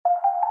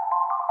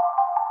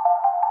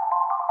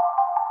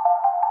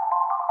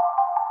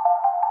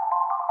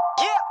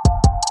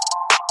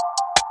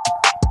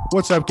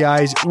What's up,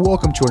 guys?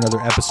 Welcome to another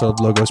episode of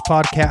Logos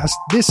Podcast.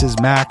 This is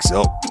Max.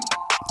 Oh,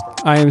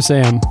 I am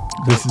Sam.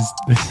 This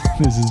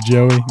is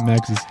Joey.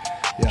 Max is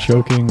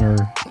choking or...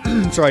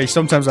 sorry,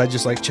 sometimes I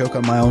just like choke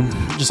on my own,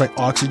 just like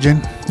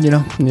oxygen, you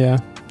know? Yeah,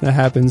 that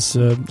happens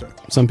to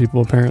some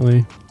people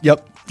apparently.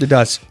 Yep, it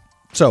does.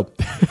 So,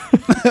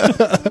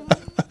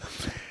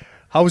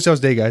 how was y'all's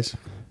day, guys?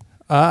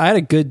 I had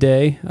a good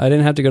day. I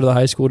didn't have to go to the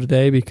high school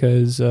today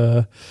because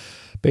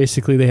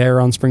basically they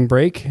were on spring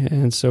break,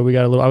 and so we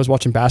got a little. I was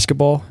watching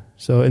basketball,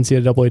 so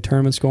NCAA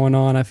tournaments going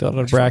on. I filled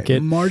out a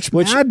bracket, right. March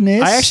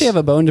Madness. I actually have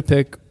a bone to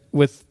pick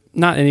with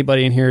not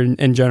anybody in here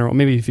in general.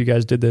 Maybe if you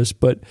guys did this,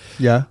 but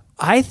yeah,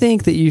 I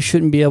think that you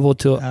shouldn't be able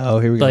to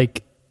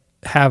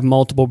have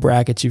multiple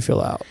brackets you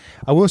fill out.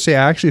 I will say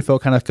I actually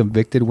felt kind of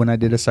convicted when I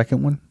did a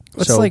second one.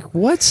 It's like,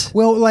 what?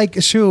 Well,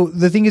 like, so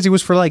the thing is, it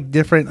was for like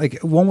different, like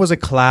one was a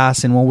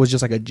class and one was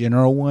just like a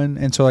general one.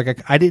 And so like,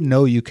 I didn't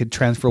know you could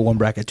transfer one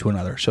bracket to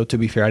another. So to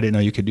be fair, I didn't know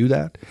you could do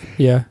that.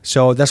 Yeah.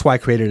 So that's why I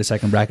created a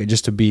second bracket,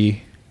 just to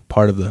be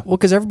part of the... Well,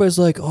 because everybody's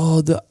like,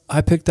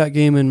 I picked that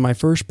game in my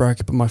first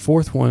bracket, but my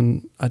fourth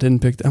one, I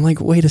didn't pick. I'm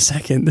like, wait a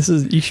second.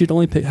 You should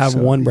only have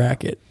one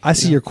bracket. I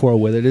see your quarrel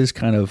with it. It is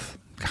kind of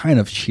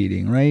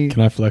cheating, right?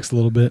 Can I flex a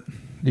little bit?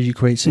 Did you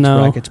create 6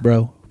 brackets,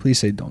 bro? Please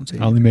say don't say.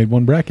 I only made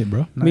one bracket,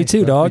 bro. Nice, Me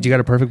too, bro. dog. Did you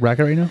got a perfect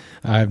bracket right now?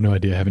 I have no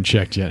idea. I haven't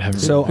checked yet.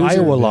 So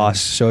Iowa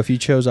lost. So if you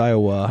chose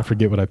Iowa... I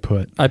forget what I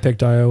put. I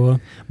picked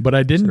Iowa. But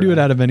I didn't do it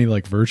out of any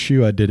like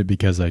virtue. I did it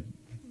because I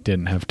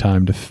didn't have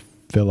time to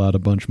fill out a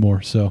bunch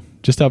more. So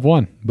just have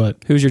one. But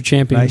who's your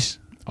champion? Nice.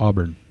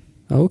 Auburn.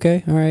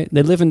 Okay, all right.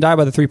 They live and die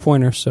by the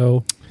 3-pointer,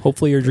 so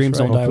hopefully your dreams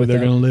don't die with they're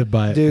that. going to live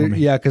by it, dude. for me.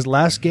 Yeah, because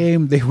last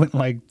game they went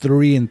like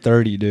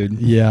 3-30, dude.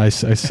 Yeah, I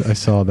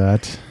saw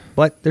that.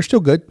 But they're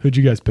still good. Who'd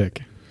you guys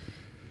pick?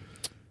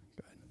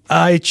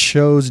 I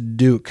chose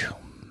Duke.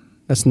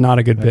 That's not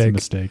a good That's a pick.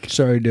 mistake.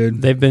 Sorry,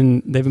 dude. They've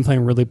been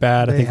playing really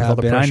bad. I think with all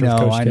the pressure of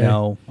Coach K.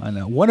 I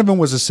know. One of them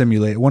was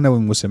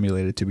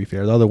simulated. To be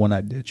fair, the other one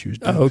I did choose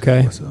Duke. Oh,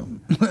 okay. So.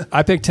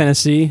 I picked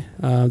Tennessee.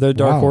 They're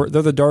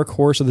the dark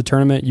horse of the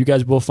tournament. You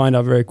guys will find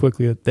out very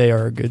quickly that they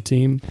are a good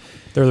team.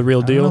 They're the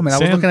real deal. I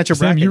was looking at your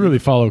Sam, bracket. you really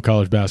follow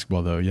college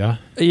basketball, though, yeah?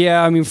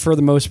 Yeah, I mean, for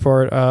the most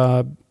part,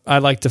 I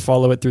like to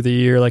follow it through the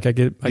year. Like I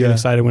get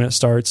excited when it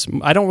starts.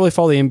 I don't really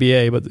follow the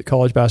NBA, but the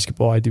college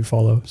basketball I do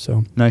follow.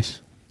 So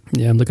nice.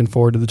 Yeah, I'm looking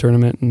forward to the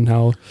tournament and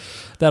how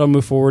that'll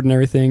move forward and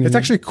everything. It's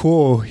actually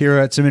cool here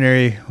at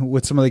seminary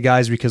with some of the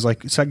guys because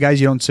like some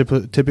guys you don't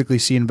typically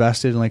see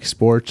invested in like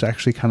sports.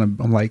 Actually, I'm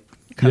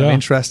of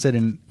interested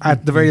and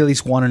at the very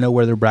least want to know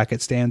where their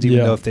bracket stands, even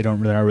though if they don't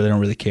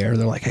really care.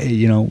 They're like,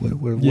 hey,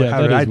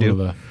 how did I do?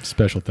 One of the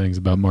special things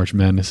about March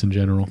Madness in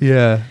general.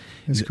 Yeah,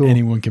 it's cool.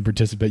 Anyone can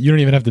participate. You don't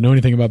even have to know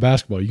anything about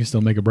basketball. You can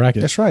still make a bracket.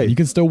 That's right. You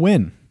can still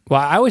win.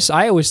 Well, I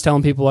always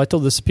telling people. I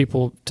told this to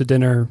people to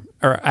dinner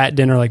or at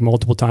dinner like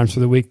multiple times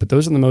through the week. But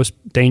those are the most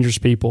dangerous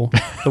people.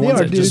 The ones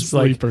that just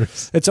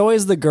sleepers. It's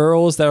always the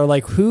girls that are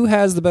like, who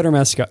has the better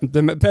mascot?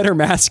 The better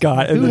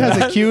mascot. Who has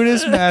the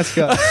cutest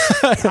mascot?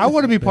 I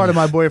want to be part of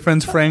my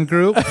boyfriend's friend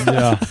group.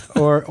 Yeah.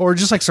 Or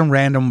just like some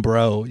random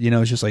bro.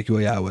 It's just like,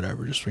 well, yeah,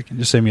 whatever.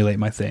 Just simulate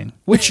my thing.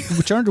 Which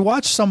to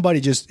watch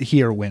somebody just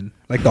here win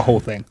like the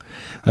whole thing.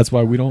 That's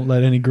why we don't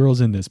let any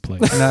girls in this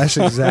place. No, that's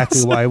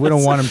exactly why we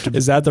don't want them to.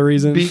 Is that the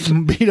reason?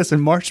 Beat us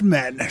in March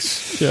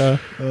Madness. Yeah.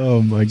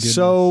 Oh my goodness.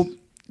 So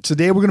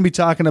today we're going to be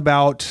talking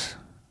about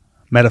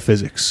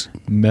metaphysics.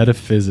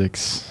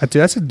 Metaphysics.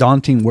 That's a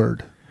daunting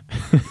word.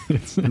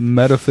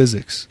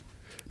 Metaphysics.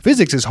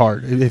 Physics is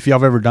hard if y'all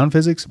have ever done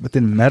physics, but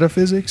then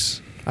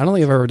metaphysics. I don't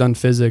think I've ever done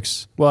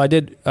physics. Well, I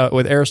did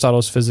with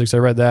Aristotle's physics. I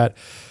read that.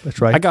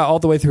 That's right. I got all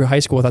the way through high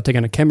school without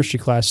taking a chemistry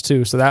class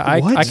too. So that I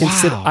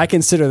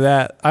consider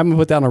that. I'm gonna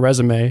put that on a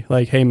resume.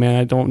 Like, hey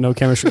man, I don't know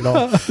chemistry at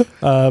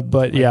all.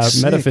 But yeah,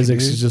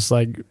 metaphysics is just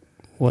like,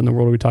 what in the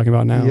world are we talking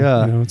about now?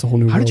 Yeah, it's a whole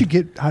new world. How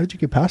did you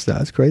get past that?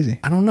 That's crazy.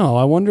 I don't know.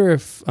 I wonder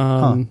if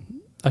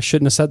I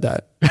shouldn't have said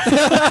that.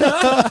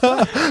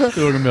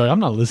 People are gonna be like, I'm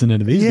not listening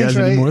to these guys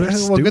anymore. They're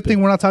stupid. Good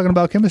thing we're not talking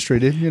about chemistry,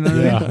 dude. You know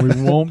what I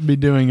mean? We won't be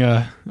doing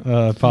a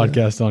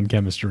podcast on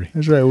chemistry.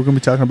 That's right. We're gonna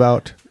be talking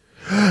about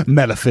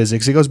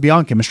metaphysics. It goes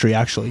beyond chemistry,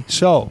 actually.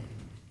 So,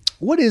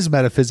 what is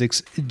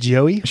metaphysics,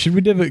 Joey? Should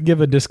we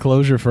give a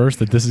disclosure first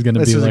that this is going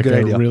to be like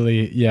a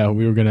really,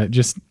 we were going to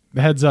just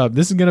heads up.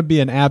 This is going to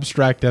be an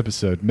abstract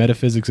episode.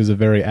 Metaphysics is a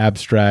very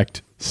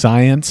abstract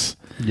science.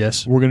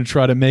 Yes. We're going to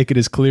try to make it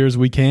as clear as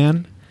we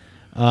can.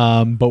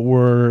 But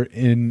we're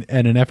in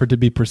an effort to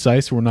be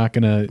precise. We're not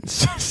going to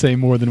say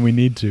more than we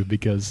need to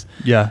because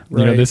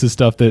this is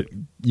stuff that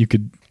you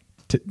could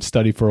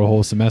study for a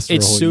whole semester.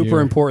 It's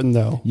super important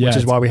though, which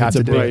is why we have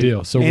to do it. It's a big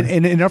deal. So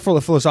and in our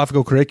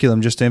philosophical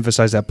curriculum, just to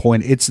emphasize that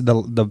point, it's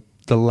the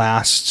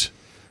last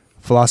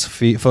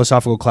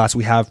philosophical class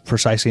we have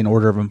precisely in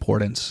order of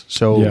importance.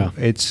 So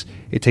it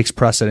takes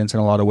precedence in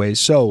a lot of ways.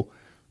 So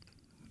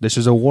this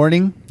is a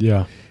warning.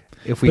 Yeah.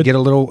 If we get a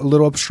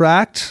little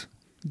abstract,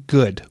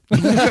 good.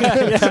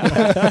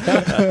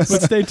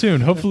 But stay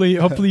tuned.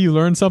 Hopefully you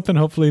learn something.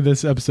 Hopefully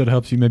this episode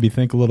helps you maybe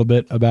think a little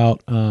bit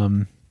about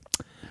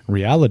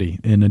reality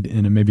in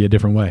a maybe a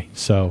different way.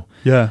 So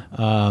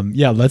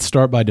let's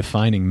start by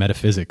defining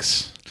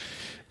metaphysics.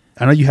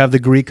 I know you have the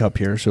Greek up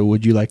here, so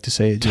would you like to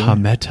say it? Ta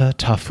meta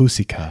ta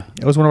physika.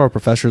 It was one of our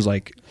professors'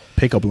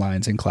 pickup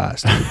lines in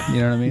class.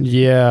 You know what I mean?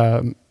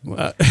 Yeah.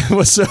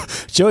 So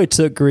Joey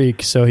took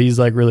Greek, so he's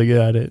really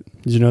good at it.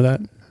 Did you know that?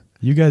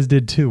 You guys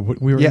did too.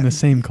 We were in the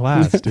same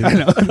class, dude. I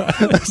know.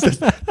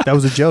 That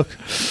was a joke.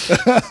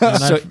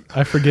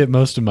 I forget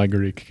most of my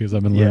Greek because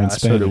I've been learning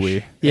Spanish. So do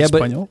we. Yeah,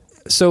 but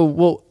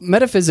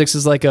metaphysics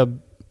is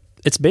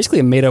it's basically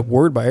a made up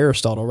word by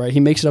Aristotle, right? He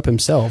makes it up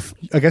himself.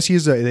 I guess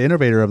he's the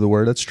innovator of the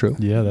word. That's true.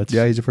 Yeah,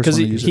 he's the first one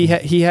to use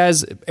it. He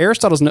has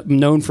Aristotle's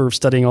known for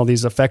studying all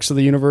these effects of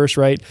the universe,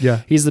 right?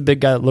 Yeah, he's the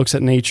big guy that looks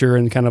at nature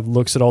and kind of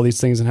looks at all these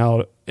things and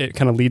how it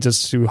kind of leads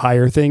us to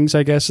higher things,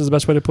 I guess is the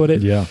best way to put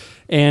it. Yeah,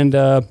 and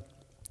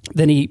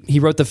then he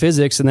wrote the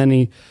physics, and then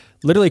he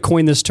literally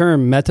coined this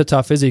term meta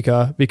ta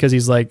physika because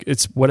he's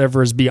it's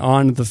whatever is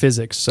beyond the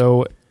physics.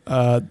 So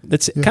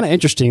it's kind of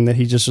interesting that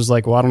he just was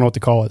well, I don't know what to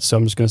call it, so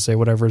I'm just going to say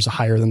whatever is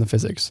higher than the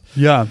physics.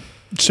 Yeah.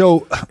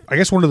 So I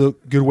guess one of the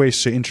good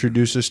ways to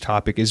introduce this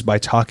topic is by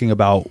talking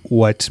about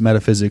what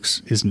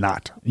metaphysics is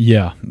not.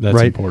 Yeah, that's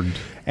right? Important.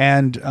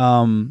 And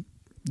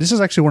this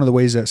is actually one of the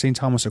ways that St.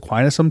 Thomas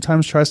Aquinas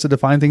sometimes tries to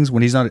define things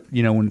when he's not,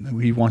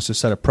 when he wants to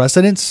set a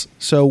precedence.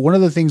 So one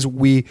of the things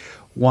we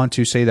want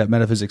to say that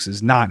metaphysics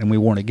is not, and we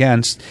warn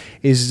against,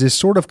 is this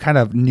sort of kind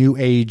of New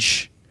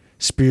Age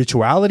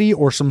spirituality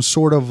or some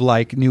sort of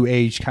New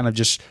Age kind of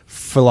just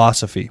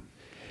philosophy.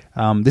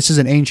 This is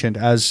an ancient,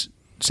 as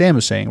Sam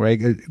is saying,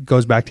 right? It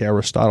goes back to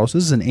Aristotle. So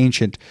this is an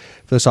ancient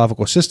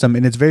philosophical system,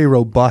 and it's very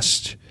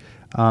robust.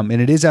 And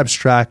it is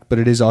abstract, but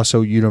it is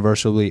also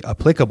universally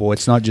applicable.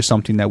 It's not just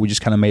something that we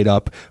just kind of made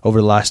up over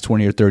the last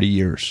 20 or 30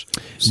 years.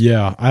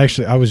 Yeah.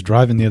 I was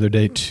driving the other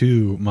day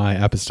to my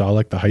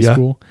apostolic, the high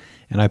school,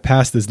 and I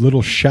passed this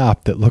little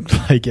shop that looked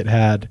like it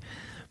had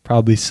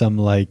probably some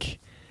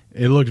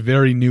it looked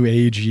very New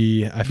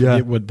Agey. I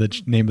forget what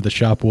the name of the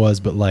shop was,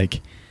 but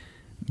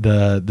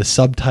the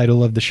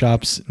subtitle of the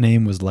shop's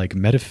name was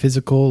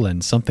metaphysical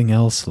and something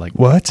else,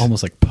 what?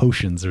 Almost like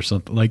potions or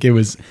something. It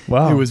was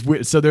It was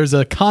weird. So there's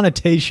a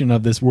connotation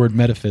of this word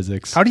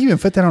metaphysics. How do you even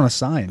fit that on a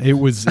sign? It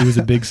was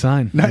a big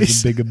sign.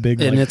 Nice. It was a big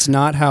and it's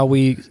not how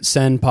we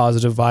send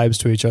positive vibes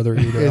to each other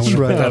either. It's I want to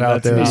put that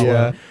out there as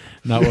well.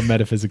 Not what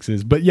metaphysics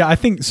is. But yeah, I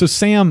think so.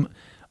 Sam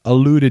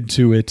alluded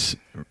to it.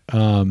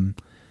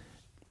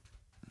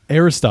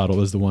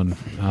 Aristotle is the one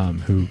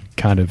who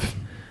kind of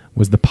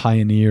was the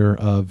pioneer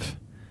of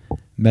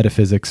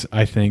metaphysics,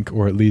 I think,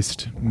 or at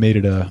least made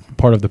it a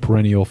part of the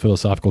perennial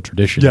philosophical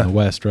tradition in the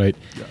West, right?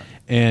 Yeah.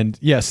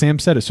 And Sam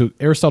said it. So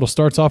Aristotle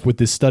starts off with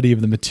this study of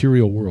the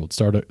material world,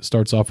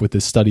 starts off with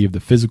this study of the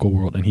physical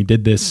world, and he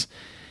did this,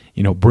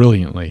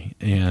 brilliantly.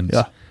 And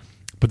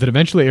but then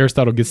eventually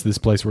Aristotle gets to this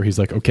place where he's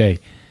okay,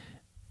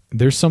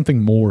 there's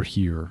something more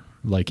here,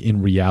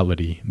 in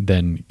reality,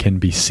 than can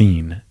be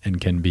seen and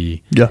can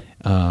be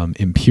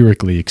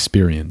empirically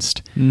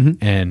experienced.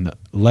 Mm-hmm. And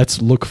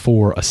let's look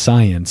for a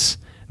science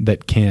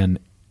that can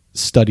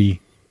study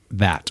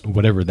that,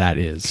 whatever that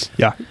is.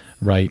 Yeah.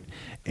 Right.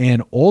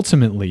 And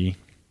ultimately,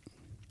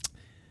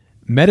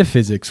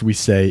 metaphysics, we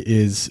say,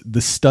 is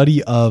the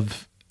study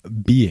of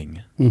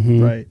being. Mm-hmm.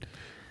 Right.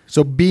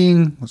 So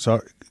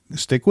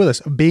stick with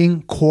us,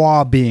 being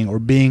qua being, or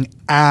being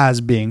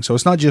as being. So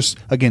it's not just,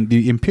 again,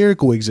 the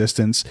empirical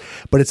existence,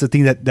 but it's the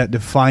thing that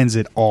defines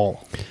it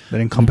all,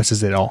 that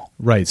encompasses it all.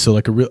 Right. So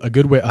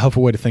a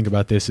helpful way to think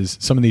about this is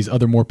some of these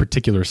other more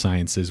particular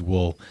sciences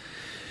will,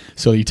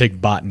 so you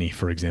take botany,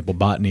 for example.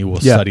 Botany will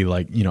study,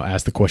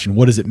 ask the question,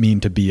 what does it mean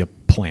to be a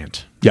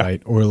plant? Yeah.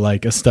 Right. Or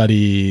a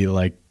study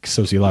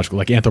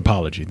sociological,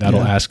 anthropology.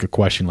 That'll ask a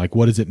question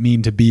what does it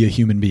mean to be a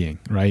human being?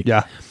 Right.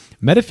 Yeah.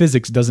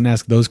 Metaphysics doesn't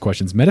ask those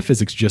questions.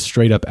 Metaphysics just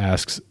straight up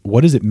asks,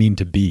 what does it mean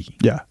to be?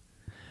 Yeah.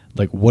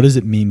 What does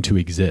it mean to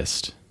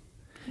exist?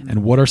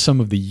 And what are some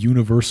of the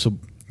universal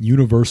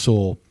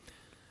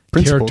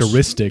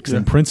characteristics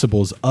and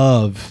principles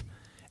of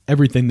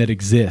everything that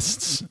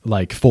exists,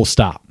 full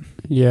stop?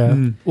 Yeah.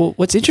 Mm. Well,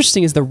 what's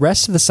interesting is the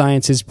rest of the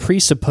sciences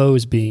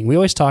presuppose being. We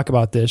always talk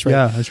about this, right?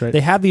 Yeah, that's right.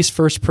 They have these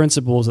first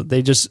principles that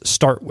they just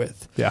start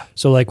with. Yeah.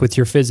 So with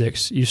your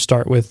physics, you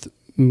start with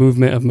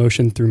movement of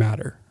motion through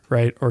matter.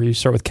 Right, or you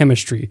start with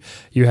chemistry.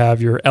 You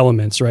have your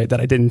elements, right?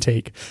 That I didn't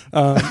take.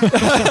 So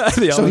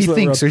he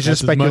thinks there's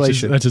just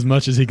speculation. That's as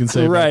much as he can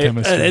say about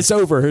chemistry. It's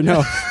over.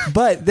 No,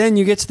 but then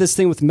you get to this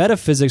thing with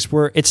metaphysics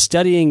where it's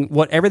studying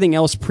what everything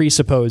else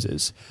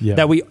presupposes. Yeah.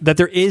 That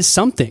there is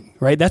something,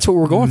 right? That's what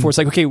we're going for. It's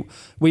okay,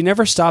 we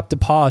never stop to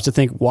pause to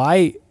think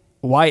why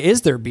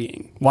is there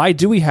being? Why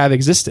do we have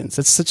existence?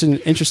 That's such an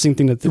interesting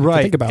thing to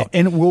think about.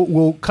 And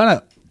we'll kind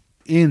of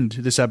end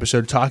this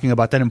episode talking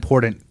about that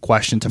important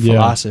question to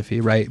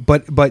philosophy, right?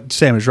 But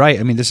Sam is right.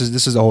 I mean, this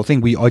is the whole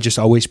thing. We just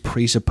always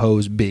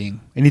presuppose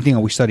being. Anything that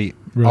we study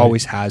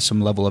always has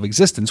some level of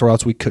existence, or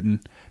else we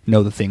couldn't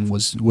know the thing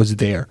was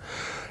there.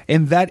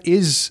 And that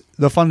is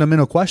the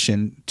fundamental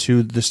question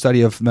to the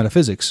study of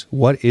metaphysics.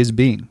 What is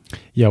being?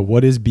 Yeah,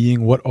 what is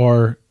being? What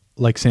are,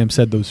 like Sam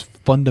said, those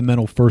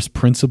fundamental first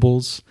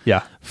principles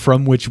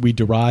from which we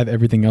derive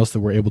everything else that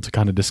we're able to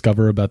kind of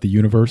discover about the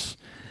universe,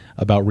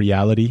 about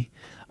reality.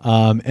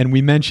 And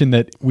we mentioned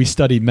that we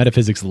study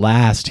metaphysics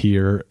last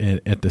here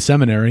at the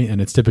seminary,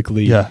 and it's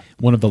typically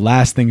one of the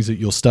last things that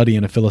you'll study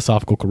in a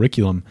philosophical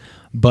curriculum.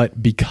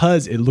 But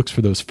because it looks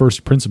for those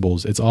first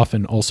principles, it's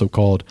often also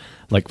called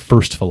like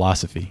first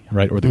philosophy,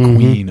 right? Or the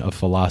queen of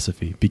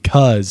philosophy,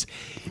 because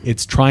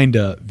it's trying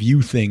to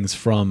view things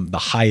from the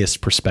highest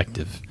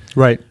perspective.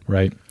 Right.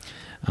 Right.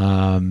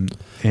 So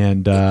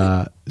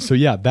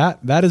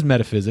that is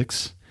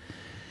metaphysics.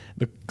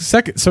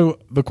 So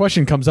the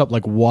question comes up,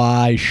 like,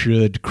 why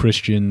should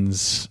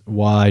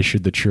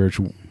the church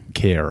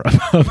care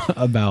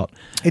about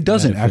it?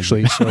 Doesn't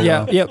actually. So,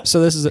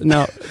 So this is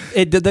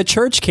the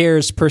church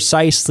cares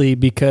precisely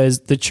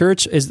because the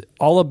church is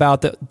all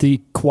about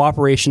the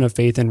cooperation of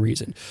faith and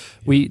reason.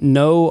 We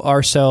know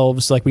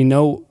ourselves, like we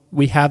know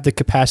we have the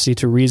capacity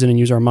to reason and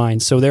use our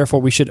minds. So therefore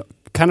we should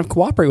kind of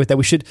cooperate with that.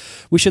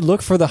 We should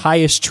look for the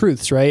highest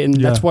truths, right? And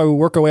that's why we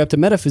work our way up to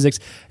metaphysics.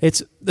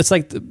 It's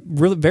like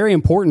really very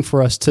important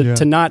for us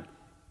to not,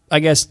 I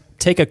guess,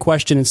 take a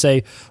question and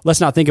say, let's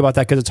not think about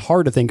that because it's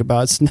hard to think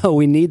about. No,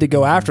 we need to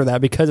go after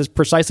that because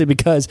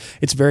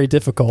it's very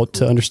difficult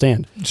to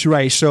understand.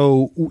 Right.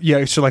 So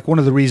like one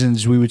of the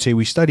reasons we would say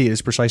we study it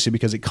is precisely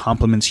because it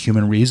complements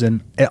human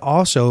reason. It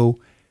also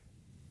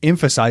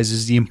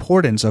emphasizes the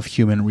importance of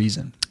human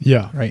reason.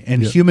 Yeah. Right.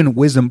 And human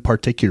wisdom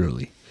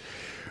particularly.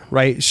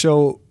 Right.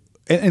 So,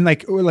 and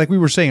like we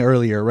were saying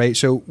earlier, right?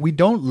 So we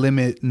don't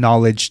limit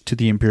knowledge to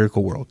the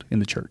empirical world in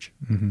the church.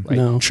 Right?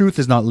 No. Truth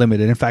is not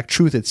limited. In fact,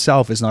 truth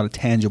itself is not a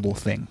tangible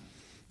thing.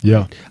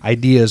 Yeah.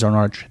 Ideas are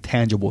not a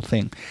tangible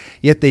thing.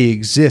 Yet they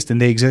exist, and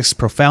they exist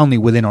profoundly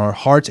within our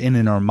hearts and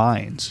in our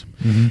minds.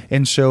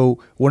 And so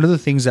one of the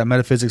things that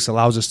metaphysics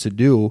allows us to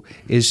do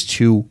is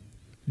to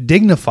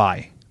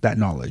dignify that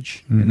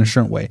knowledge in a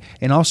certain way,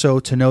 and also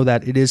to know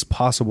that it is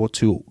possible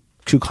to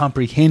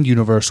comprehend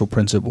universal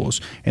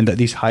principles and that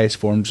these highest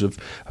forms of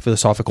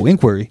philosophical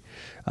inquiry.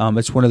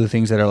 It's one of the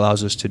things that it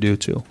allows us to do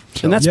too.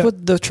 So, and that's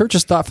what the church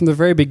has thought from the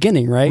very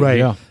beginning, right? Right.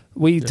 Yeah.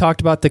 We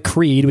talked about the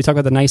creed. We talked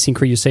about the Nicene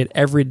Creed. You say it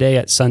every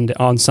day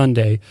on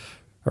Sunday,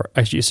 or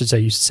actually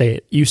you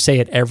say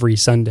it every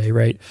Sunday,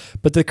 right?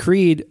 But the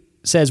creed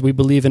says we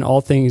believe in all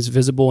things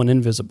visible and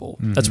invisible.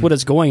 That's what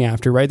it's going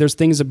after, right? There's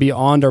things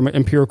beyond our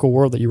empirical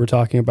world that you were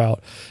talking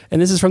about. And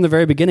this is from the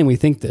very beginning we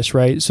think this,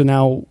 right? So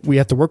now we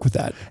have to work with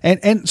that.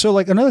 And so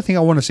like another thing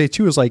I want to say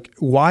too is like,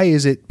 why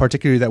is it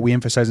particularly that we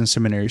emphasize in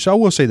seminary? So I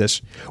will say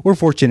this, we're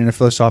fortunate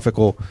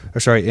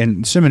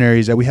in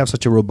seminaries that we have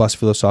such a robust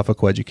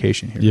philosophical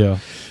education here. Yeah.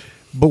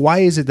 But why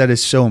is it that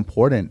it's so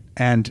important?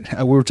 And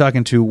we were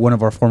talking to one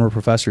of our former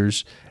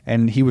professors,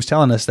 and he was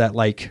telling us that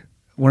like,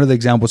 one of the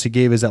examples he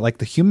gave is that like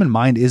the human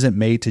mind isn't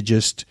made to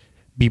just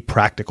be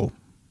practical.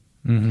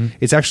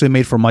 It's actually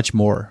made for much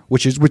more,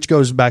 which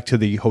goes back to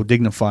the whole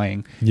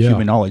dignifying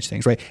human knowledge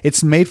things, right?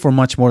 It's made for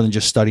much more than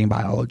just studying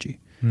biology.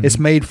 It's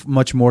made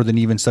much more than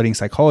even studying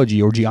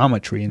psychology or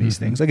geometry and these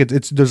things. Like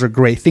those are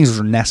great things, those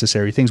are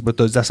necessary things, but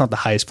that's not the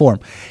highest form.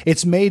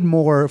 It's made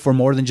for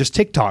more than just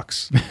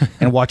TikToks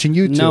and watching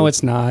YouTube. No,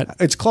 it's not.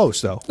 It's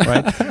close though,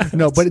 right?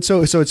 No, but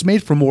so it's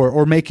made for more,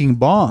 or making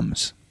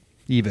bombs.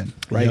 Even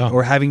right,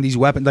 or having these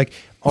weapons, like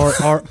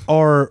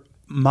our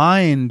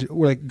mind,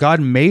 like God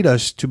made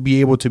us to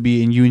be able to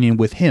be in union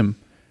with Him,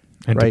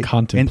 and to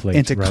contemplate,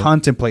 and to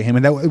contemplate Him,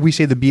 and that we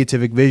say the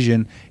beatific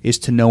vision is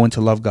to know and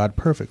to love God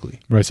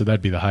perfectly. Right, so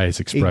that'd be the highest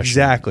expression.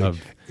 Exactly,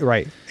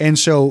 right. And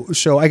so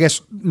I guess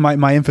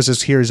my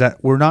emphasis here is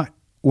that we're not.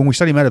 When we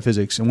study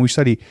metaphysics and when we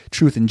study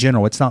truth in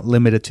general, it's not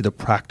limited to the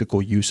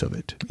practical use of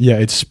it. Yeah,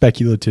 it's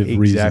speculative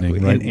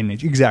reasoning, right?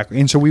 Exactly.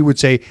 And so we would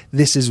say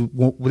this is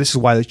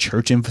why the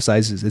church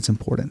emphasizes its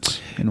importance.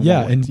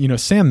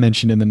 And Sam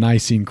mentioned in the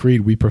Nicene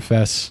Creed, we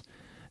profess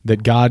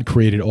that God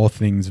created all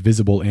things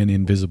visible and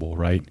invisible,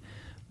 right?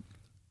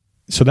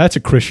 So that's a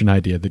Christian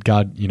idea that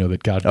God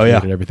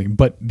created everything.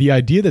 But the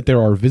idea that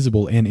there are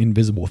visible and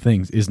invisible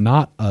things is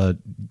not a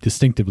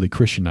distinctively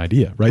Christian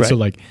idea, right? So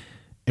like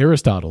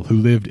Aristotle, who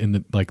lived in the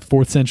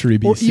 4th century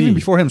BC. Or even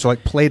before him, so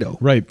like Plato.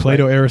 Right,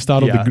 Plato, right.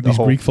 Aristotle, these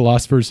Greek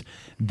philosophers,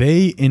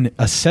 they, in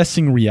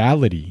assessing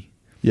reality,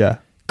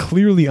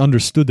 clearly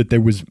understood that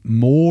there was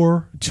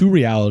more to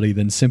reality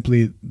than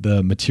simply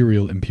the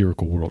material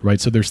empirical world, right?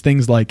 So there's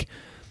things like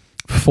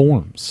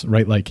forms,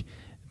 right? Like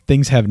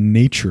things have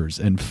natures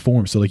and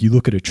forms. So like you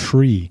look at a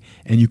tree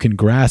and you can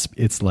grasp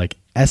its like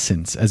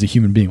essence as a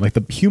human being. Like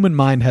the human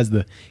mind has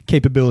the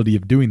capability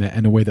of doing that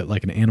in a way that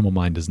like an animal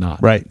mind does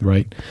not. Right.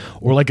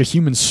 Or like a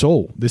human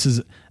soul. This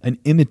is an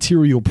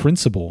immaterial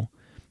principle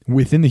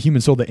within the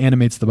human soul that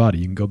animates the body.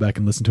 You can go back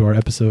and listen to our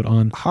episode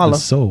on the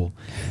soul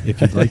if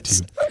you'd like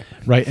to.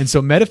 Right. And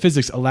so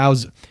metaphysics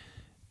allows.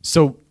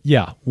 So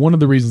one of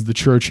the reasons the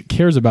church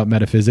cares about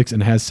metaphysics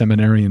and has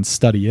seminarians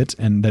study it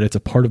and that it's a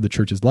part of the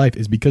church's life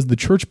is because the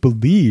church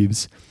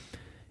believes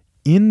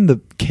in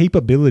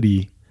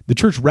the the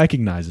church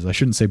recognizes, I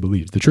shouldn't say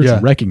believes, the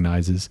church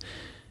recognizes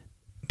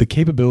the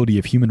capability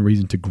of human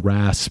reason to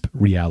grasp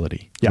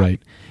reality,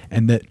 right?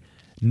 And that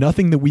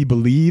nothing that we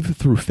believe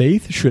through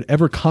faith should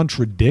ever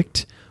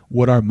contradict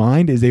what our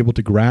mind is able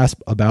to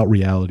grasp about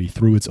reality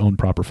through its own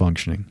proper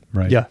functioning,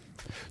 right? Yeah.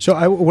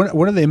 So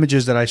one of the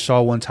images that I saw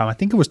one time, I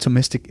think it was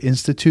Thomistic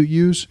Institute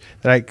use,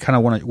 that I kind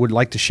of would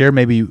like to share,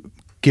 maybe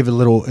give a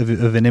little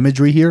of an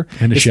imagery here.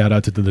 And a shout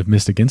out to the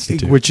Thomistic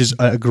Institute. Which is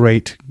a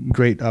great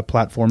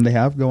platform they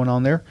have going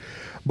on there.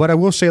 But I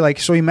will say, like,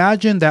 so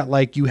imagine that,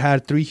 like, you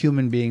had 3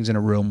 human beings in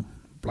a room,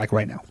 like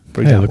right now,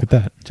 for example. Look at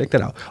that. Check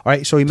that out. All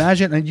right, so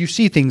imagine, and you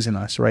see things in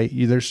us, right?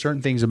 There's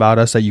certain things about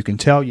us that you can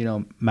tell,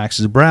 Max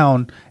is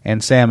brown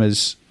and Sam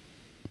is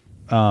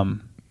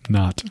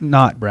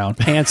not brown.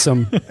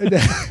 Handsome.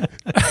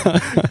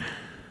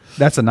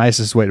 That's the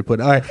nicest way to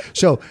put it. All right,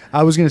 so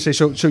I was going to say,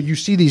 so you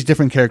see these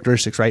different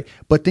characteristics, right?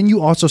 But then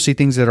you also see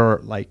things that are,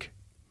 like,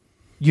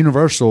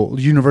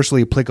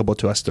 universally applicable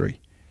to us 3,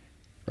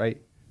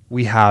 right?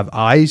 We have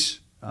eyes.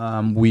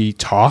 We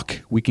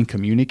talk. We can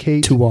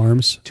communicate. 2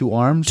 arms. 2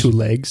 arms. 2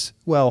 legs.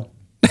 Well,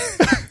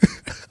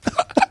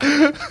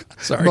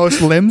 sorry.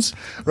 Most limbs,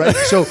 right?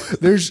 So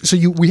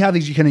we have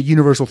these kind of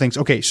universal things.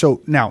 Okay,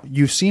 so now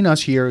you've seen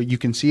us here. You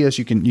can see us.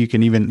 You can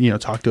even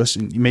talk to us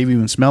and maybe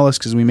even smell us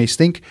because we may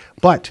stink.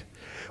 But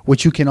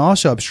what you can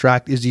also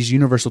abstract is these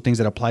universal things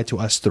that apply to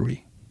us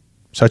 3,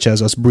 such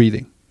as us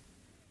breathing.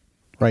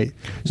 Right,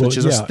 such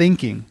as us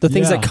thinking. The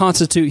things that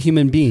constitute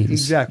human beings.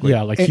 Exactly.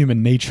 Yeah, like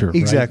human nature.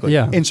 Exactly.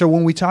 Right? Yeah. And so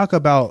when we talk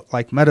about,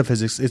 like,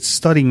 metaphysics, it's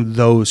studying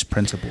those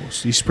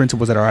principles, these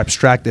principles that are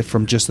abstracted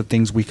from just the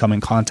things we come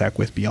in contact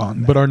with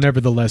beyond that. But are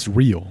nevertheless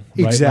real.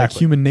 Right? Exactly.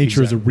 Like human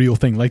nature is a real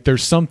thing. Like,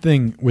 there's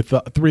something with the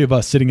 3 of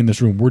us sitting in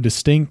this room. We're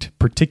distinct,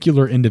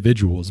 particular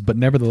individuals, but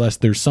nevertheless,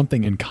 there's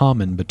something in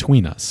common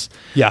between us.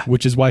 Yeah.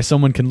 Which is why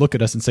someone can look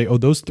at us and say, oh,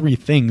 those 3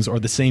 things are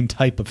the same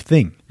type of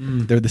thing.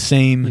 They're the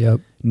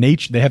same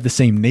nature. They have the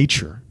same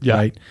nature,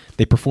 right?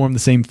 They perform the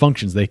same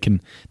functions. They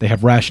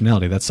have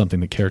rationality. That's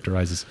something that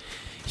characterizes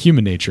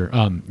human nature.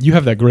 You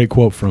have that great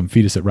quote from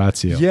Fides et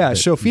Ratio. Yeah,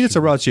 so Fides et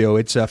Ratio,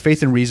 it's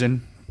Faith and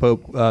Reason.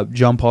 Pope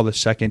John Paul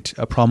II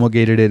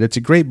promulgated it. It's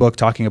a great book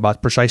talking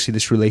about precisely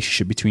this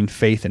relationship between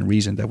faith and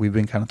reason that we've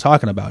been kind of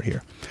talking about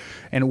here.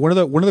 And one of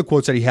the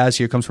quotes that he has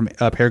here comes from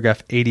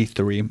paragraph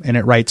 83, and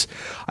it writes,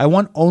 "I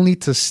want only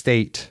to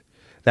state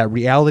that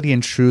reality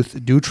and truth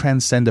do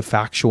transcend the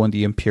factual and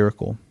the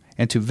empirical,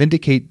 and to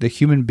vindicate the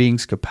human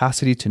being's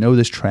capacity to know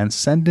this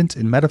transcendent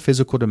and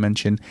metaphysical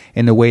dimension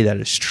in a way that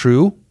is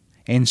true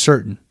and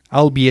certain,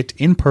 albeit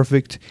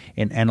imperfect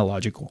and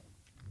analogical."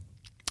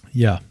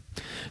 Yeah.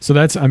 So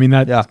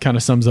that kind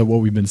of sums up what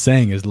we've been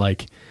saying, is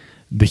like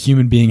the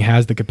human being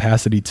has the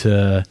capacity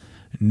to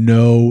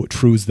know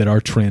truths that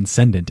are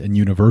transcendent and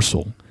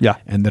universal. Yeah.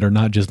 And that are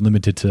not just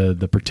limited to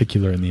the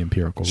particular and the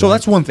empirical. So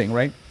that's one thing,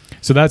 right?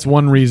 So that's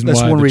one reason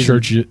why the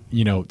church,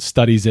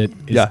 studies it,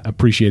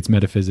 appreciates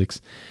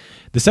metaphysics.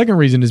 The second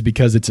reason is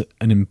because it's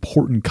an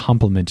important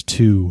complement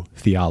to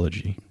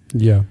theology.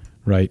 Yeah.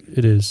 Right?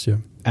 It is, yeah.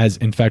 As,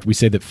 in fact, we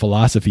say that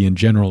philosophy in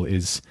general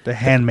is the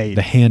handmaid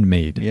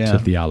to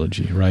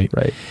theology, right?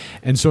 Right.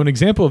 And so an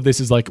example of this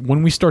is like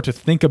when we start to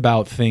think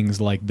about things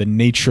like the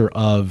nature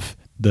of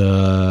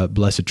the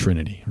Blessed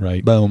Trinity,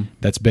 right? Boom.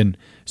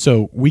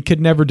 So we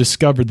could never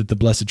discover that the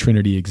Blessed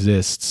Trinity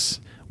exists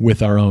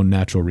with our own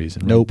natural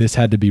reason. Right? Nope. This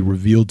had to be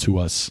revealed to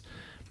us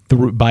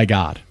by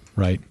God,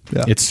 right?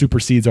 Yeah. It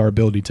supersedes our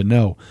ability to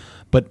know.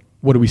 But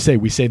what do we say?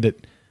 We say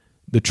that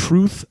the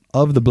truth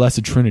of the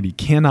Blessed Trinity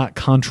cannot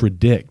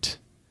contradict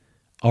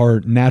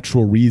our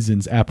natural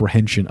reason's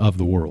apprehension of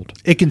the world.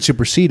 It can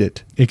supersede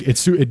it. It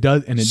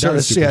does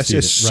supersede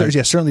it. Right?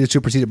 Yeah, certainly it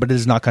supersedes it, but it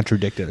does not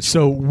contradict it.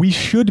 So we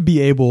should be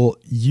able,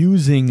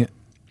 using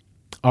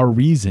our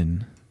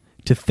reason,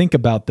 to think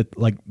about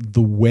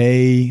the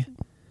way,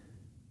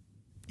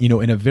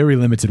 in a very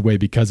limited way,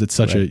 because it's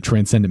such a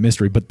transcendent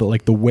mystery, but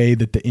the way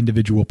that the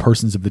individual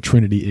persons of the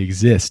Trinity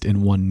exist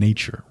in one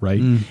nature,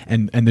 right?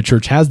 And the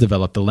church has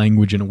developed a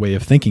language and a way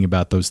of thinking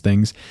about those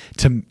things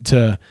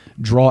to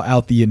draw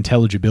out the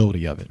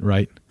intelligibility of it,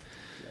 right?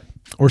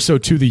 Or so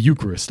to the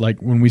Eucharist,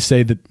 like when we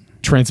say that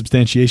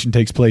transubstantiation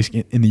takes place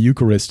in the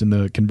Eucharist and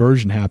the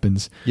conversion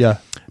happens. Yeah.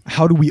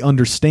 How do we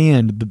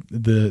understand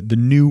the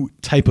new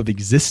type of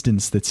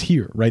existence that's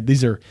here, right?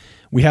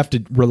 We have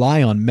to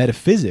rely on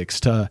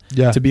metaphysics to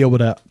be able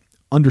to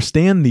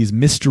understand these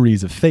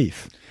mysteries of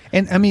faith.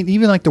 And I mean,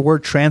 even like the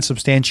word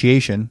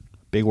transubstantiation,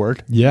 big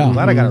word. Yeah. I'm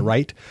glad I got it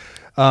right.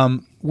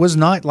 Was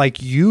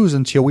not used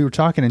until we were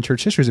talking in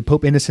church history. Is it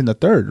Pope Innocent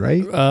III,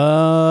 right?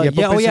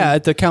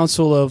 At the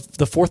Council of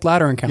the Fourth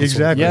Lateran Council.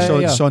 Exactly. So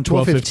in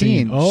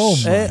 1215. Oh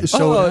my!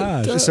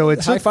 So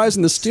it's high fives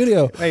in the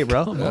studio. Hey,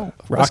 bro,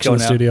 rocks in the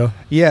studio.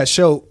 Yeah.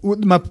 So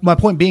my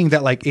point being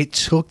that it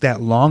took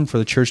that long for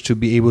the church to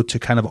be able to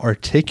kind of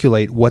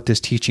articulate what this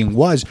teaching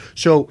was.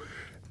 So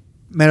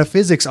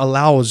metaphysics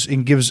allows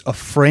and gives a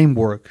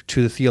framework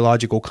to the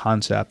theological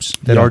concepts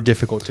that are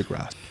difficult to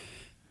grasp.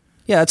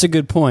 Yeah, that's a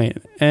good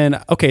point.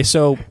 And okay,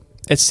 so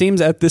It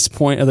seems at this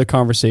point of the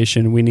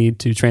conversation, we need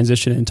to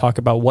transition and talk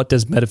about what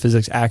does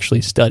metaphysics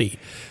actually study.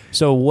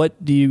 So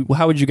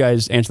how would you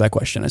guys answer that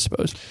question, I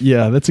suppose?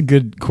 Yeah, that's a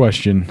good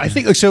question. I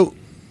think so.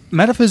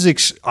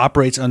 Metaphysics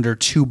operates under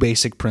two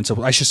basic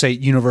principles. I should say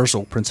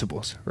universal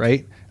principles,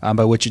 right?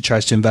 By which it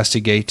tries to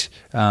investigate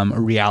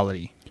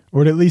reality.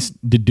 Or it at least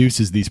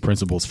deduces these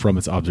principles from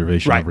its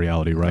observation of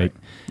reality, right?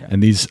 Yeah.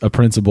 And these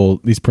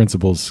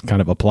principles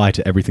kind of apply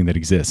to everything that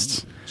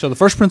exists. So the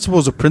first principle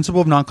is a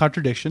principle of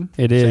non-contradiction.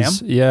 It is.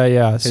 Sam?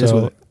 Yeah.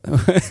 So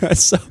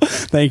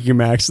thank you,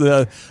 Max.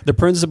 The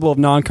principle of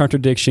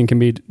non-contradiction can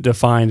be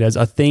defined as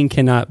a thing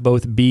cannot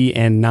both be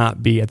and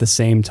not be at the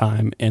same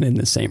time and in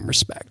the same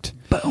respect.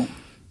 Boom.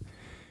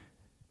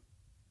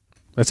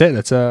 That's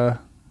it.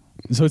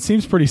 So it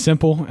seems pretty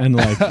simple, and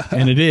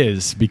and it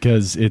is,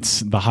 because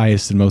it's the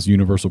highest and most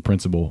universal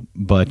principle.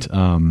 But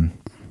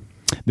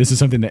this is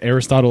something that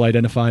Aristotle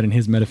identified in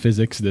his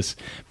Metaphysics, this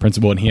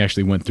principle, and he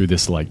actually went through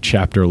this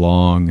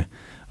chapter-long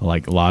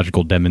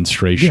logical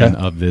demonstration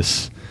of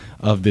this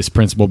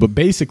principle. But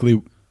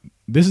basically,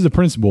 this is a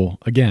principle,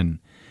 again,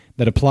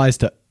 that applies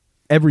to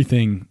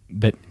everything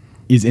that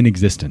is in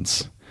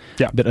existence.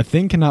 Yeah. That a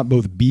thing cannot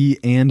both be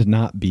and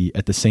not be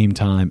at the same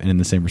time and in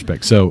the same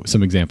respect. So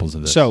some examples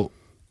of this. So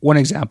one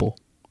example,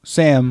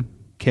 Sam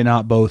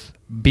cannot both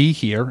be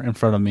here in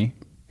front of me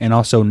and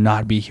also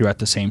not be here at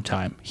the same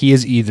time. He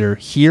is either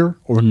here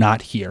or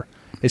not here.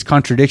 It's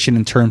contradiction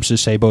in terms to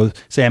say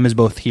Sam is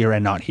both here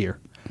and not here.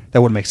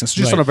 That wouldn't make sense.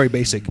 Just on a very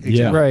basic example.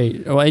 Yeah.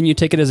 Right. Well, and you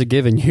take it as a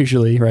given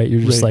usually, right? You're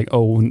just like,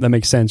 oh, that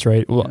makes sense,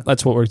 right? Well,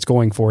 that's what it's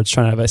going for. It's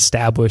trying to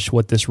establish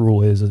what this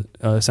rule is,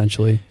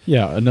 essentially.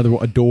 Yeah.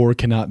 A door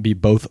cannot be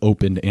both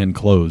opened and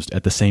closed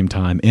at the same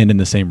time and in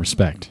the same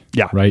respect.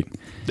 Yeah. Right?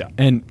 Yeah.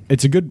 And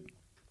it's a good...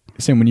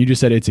 Sam, when you just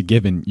said it's a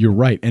given, you're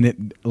right.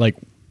 And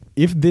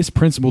if this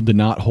principle did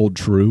not hold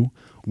true,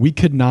 we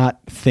could not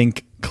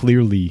think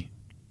clearly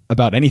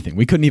about anything.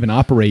 We couldn't even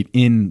operate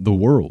in the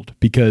world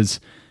because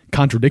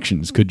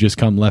contradictions could just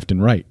come left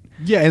and right.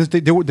 Yeah,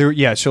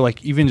 and so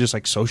even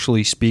just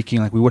socially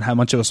speaking, we wouldn't have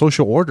much of a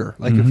social order.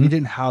 If we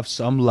didn't have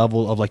some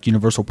level of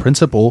universal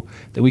principle,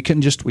 then we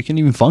couldn't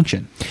even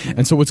function.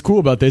 And so what's cool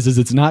about this is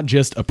it's not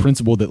just a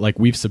principle that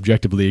we've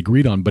subjectively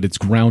agreed on, but it's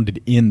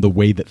grounded in the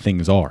way that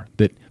things are.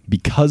 That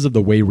because of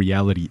the way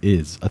reality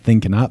is, a thing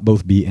cannot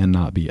both be and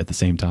not be at the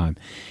same time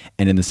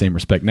and in the same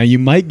respect. Now you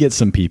might get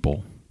some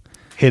people.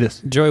 Hit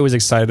us. Joey was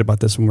excited about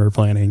this when we were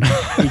planning.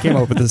 He came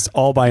up with this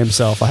all by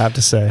himself, I have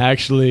to say.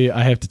 Actually,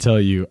 I have to tell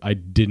you, I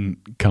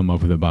didn't come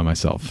up with it by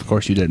myself. Of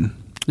course you didn't.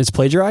 It's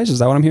plagiarized? Is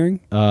that what I'm hearing?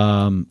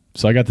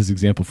 So I got this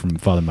example from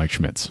Father Mike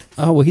Schmitz.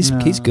 Oh, well, he's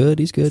good.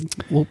 He's good.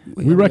 Well,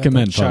 we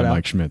recommend Father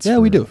Mike Schmitz. Yeah,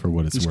 we do. For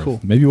what it's worth. Cool.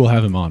 Maybe we'll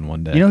have him on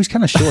one day. He's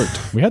kind of short.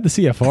 We had the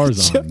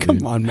CFRs on.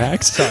 Come on,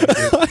 Max.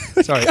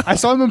 Sorry. I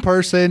saw him in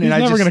person. He's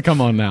never going to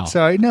come on now.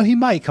 Sorry. No, he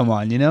might come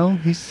on,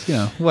 He's,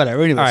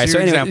 whatever. Anyway, all right. So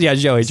anyway,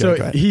 Joey.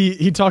 So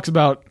he talks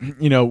about,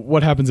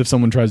 what happens if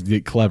someone tries to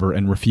get clever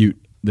and refute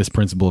this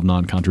principle of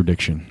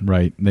non-contradiction,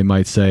 right? They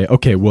might say,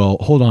 okay, well,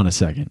 hold on a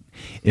second.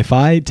 If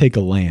I take a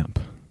lamp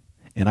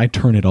and I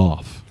turn it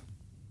off,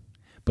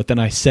 but then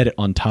I set it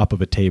on top of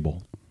a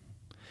table,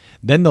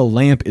 then the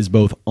lamp is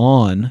both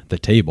on the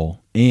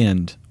table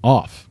and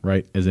off,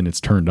 right? As in it's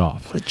turned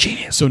off. What a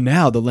genius. So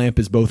now the lamp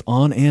is both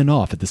on and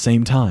off at the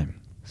same time.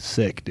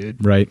 Sick,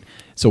 dude. Right?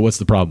 So what's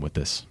the problem with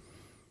this?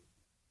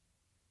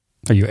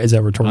 Is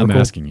that rhetorical? I'm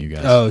asking you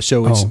guys. Oh,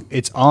 so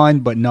it's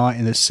on, but not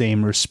in the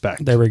same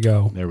respect. There we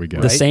go.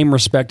 The same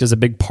respect is a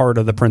big part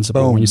of the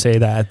principle. Boom. When you say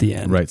that at the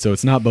end. Right. So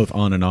it's not both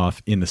on and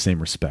off in the same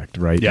respect,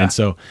 right? Yeah. And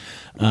so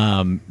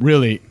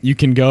really, you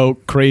can go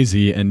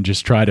crazy and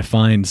just try to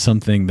find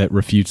something that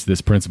refutes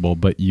this principle,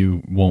 but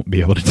you won't be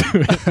able to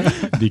do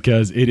it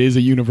because it is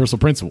a universal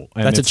principle.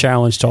 And that's a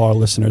challenge to all our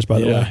listeners,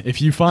 by the way.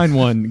 If you find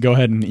one, go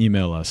ahead and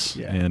email us.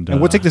 Yeah. And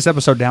we'll take this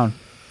episode down.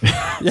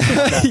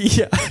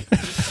 Yeah.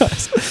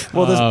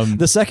 Well,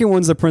 the second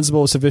one's the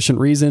principle of sufficient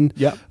reason,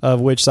 of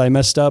which I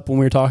messed up when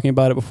we were talking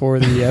about it before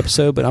the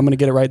episode, but I'm going to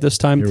get it right this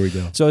time. Here we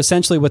go. So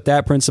essentially what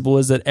that principle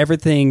is that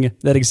everything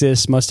that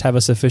exists must have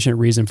a sufficient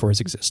reason for its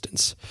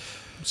existence.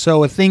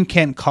 So a thing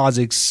can't cause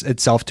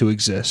itself to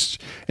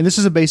exist. And this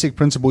is a basic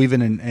principle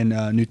even in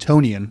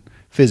Newtonian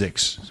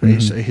physics. So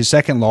his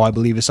second law, I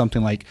believe, is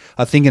something like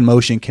a thing in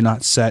motion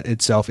cannot set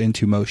itself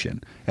into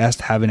motion. It has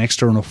to have an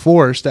external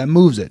force that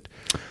moves it.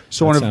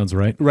 So that sounds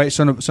right. Right.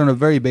 So on a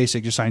very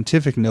basic, just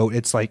scientific note,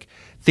 it's like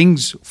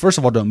things, first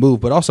of all, don't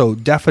move, but also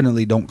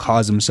definitely don't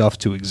cause themselves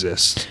to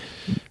exist.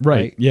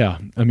 Right. Yeah.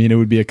 I mean, it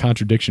would be a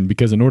contradiction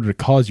because in order to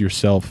cause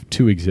yourself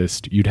to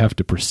exist, you'd have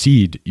to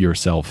precede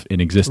yourself in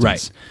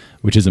existence,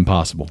 which is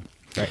impossible.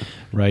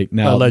 Right.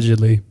 Now,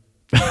 allegedly.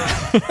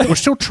 We're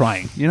still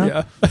trying,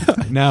 Yeah.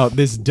 Now,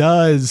 this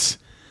does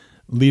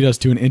lead us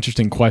to an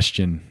interesting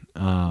question.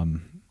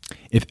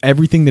 If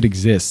everything that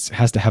exists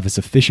has to have a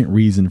sufficient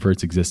reason for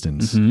its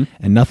existence and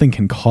nothing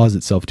can cause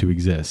itself to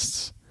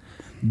exist,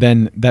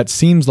 then that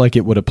seems like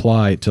it would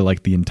apply to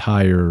the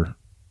entire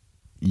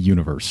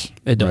universe.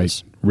 It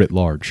does. Right? Writ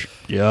large.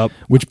 Yep.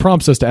 Which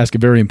prompts us to ask a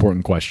very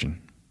important question,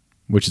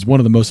 which is one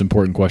of the most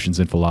important questions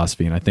in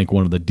philosophy, and I think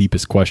one of the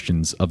deepest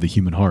questions of the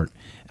human heart.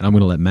 And I'm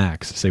going to let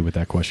Max say what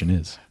that question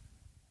is.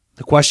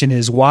 The question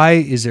is, why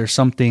is there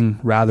something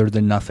rather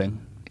than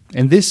nothing?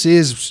 And this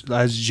is,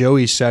 as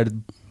Joey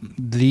said,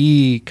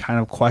 the kind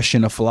of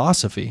question of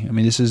philosophy. I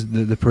mean, this is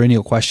the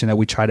perennial question that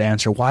we try to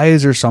answer. Why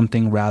is there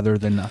something rather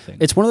than nothing?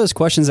 It's one of those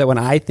questions that when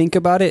I think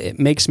about it, it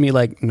makes me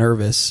like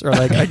nervous, or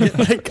like I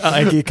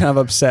get kind of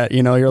upset.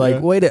 You know, you're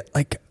like, wait,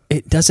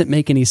 it doesn't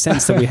make any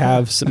sense that we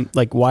have some,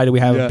 like, why do we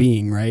have a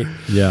being, right?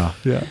 Yeah.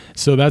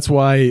 So that's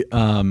why,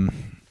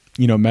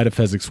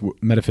 metaphysics,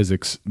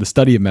 the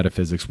study of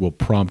metaphysics will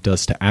prompt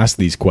us to ask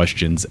these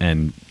questions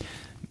and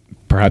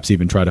perhaps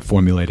even try to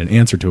formulate an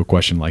answer to a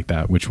question like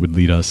that, which would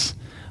lead us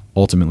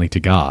ultimately to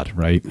God,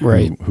 right?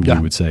 Right. Who we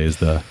would say is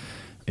the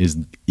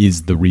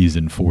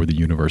reason for the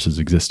universe's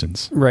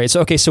existence. Right.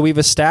 So we've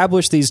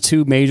established these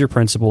two major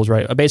principles,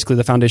 right? Basically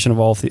the foundation of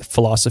all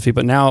philosophy,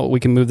 but now we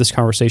can move this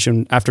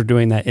conversation after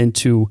doing that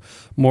into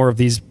more of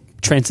these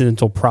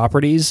transcendental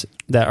properties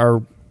that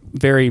are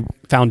very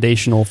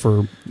foundational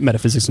for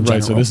metaphysics in general.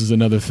 Right, so this is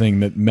another thing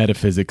that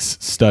metaphysics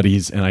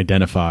studies and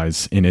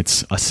identifies in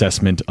its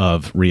assessment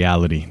of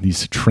reality,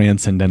 these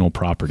transcendental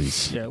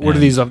properties. Yeah, what are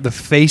these? The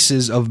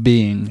faces of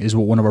being is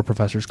what one of our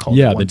professors called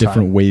it. Yeah, the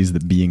different ways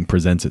that being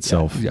presents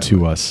itself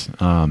to us,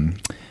 and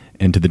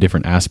to the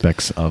different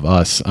aspects of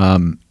us.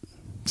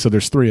 So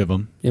there's three of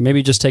them. Yeah,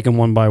 maybe just take them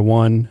one by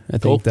one. I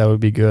think that would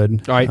be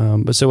good. All right.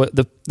 But so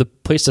the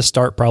place to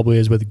start probably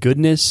is with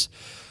goodness,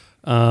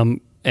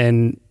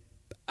 and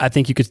I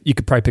think you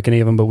could probably pick any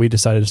of them, but we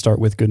decided to start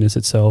with goodness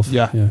itself.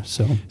 Yeah.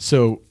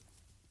 So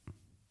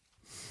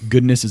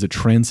goodness is a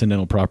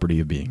transcendental property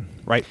of being.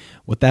 Right.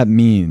 What that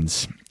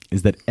means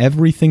is that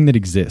everything that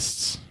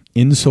exists,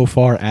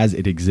 insofar as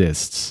it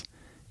exists,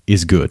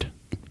 is good.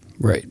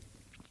 Right.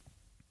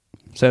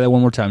 Say that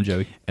one more time,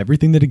 Joey.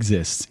 Everything that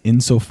exists,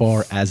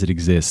 insofar as it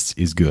exists,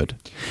 is good.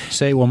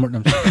 Say it one more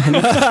time.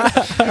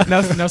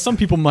 Now, some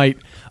people might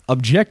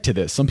object to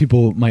this. Some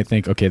people might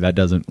think, okay, that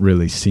doesn't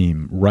really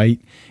seem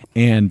right.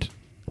 And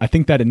I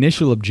think that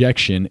initial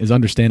objection is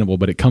understandable,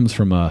 but it comes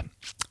from a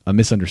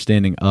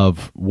misunderstanding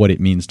of what it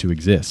means to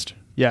exist.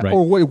 Yeah, right?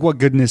 or what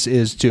goodness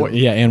is, too.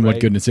 What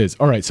goodness is.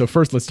 All right, so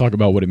first let's talk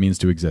about what it means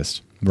to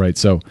exist. Right,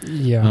 so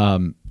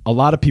a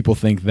lot of people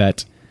think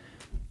that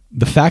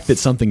the fact that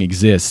something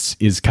exists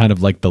is kind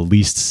of like the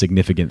least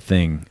significant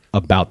thing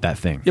about that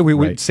thing. Yeah, we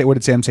would say, what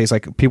did Sam say? It's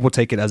like people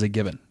take it as a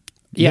given.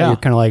 Yeah, you're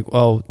kind of like,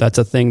 well, that's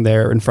a thing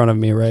there in front of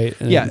me, right?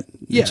 And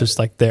it's just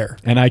like there.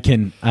 And I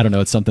don't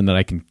know, it's something that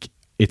I can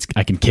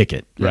kick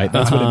it, right?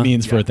 That's what it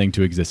means for a thing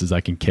to exist, is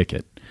I can kick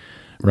it,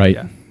 right?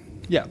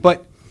 Yeah,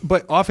 but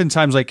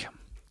oftentimes, like,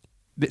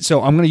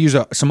 so I'm going to use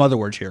some other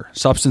words here,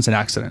 substance and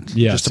accident,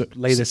 just to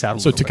lay this out a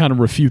little bit. So to kind of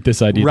refute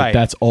this idea that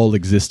that's all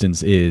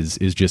existence is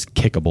just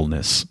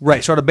kickableness.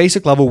 Right, so at a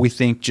basic level, we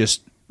think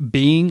just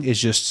being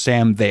is just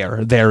Sam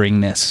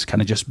theringness,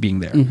 kind of just being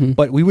there. Mm-hmm.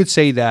 But we would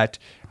say that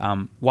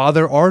while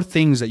there are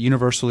things that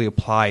universally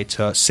apply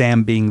to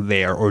Sam being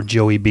there or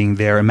Joey being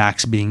there and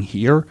Max being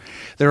here,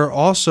 there are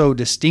also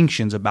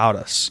distinctions about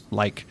us,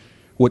 like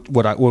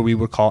what we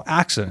would call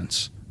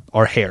accidents: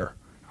 our hair,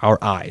 our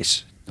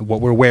eyes,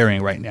 what we're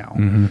wearing right now,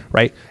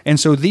 right? And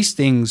so these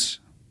things,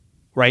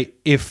 right,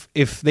 if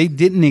they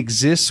didn't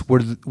exist,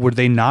 would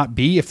they not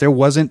be? If there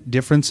wasn't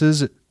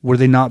differences, would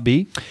they not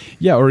be?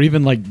 Yeah, or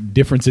even like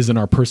differences in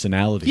our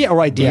personality. Yeah,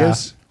 or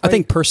ideas. Yeah. I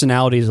think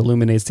personalities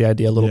illuminates the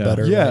idea a little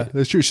better. Yeah, right?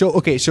 That's true. So,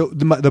 okay, so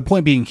the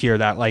point being here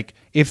that, like,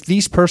 if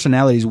these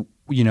personalities,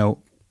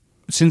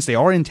 since they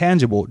are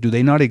intangible, do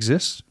they not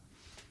exist?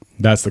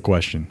 That's the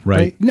question,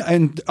 right?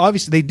 And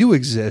obviously they do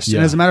exist. Yeah.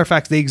 And as a matter of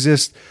fact, they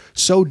exist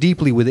so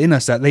deeply within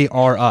us that they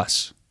are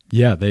us.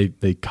 Yeah,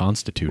 they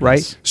constitute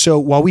us. So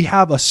while we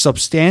have a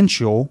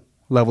substantial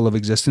level of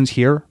existence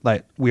here,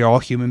 like, we are all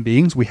human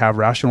beings, we have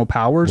rational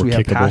powers, we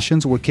have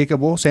passions, we're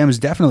kickable. Sam is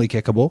definitely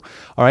kickable.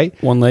 All right.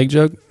 One leg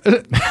joke.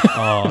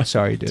 Oh,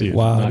 sorry, dude.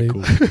 Wow, dude.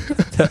 Cool.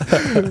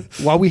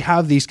 While we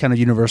have these kind of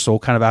universal,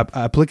 kind of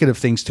applicative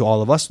things to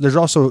all of us, there's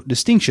also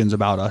distinctions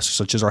about us,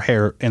 such as our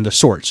hair and the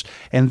sorts.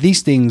 And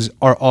these things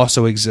are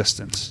also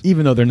existence,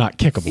 even though they're not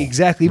kickable.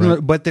 Exactly,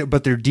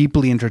 but they're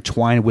deeply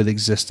intertwined with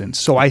existence.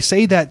 So I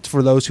say that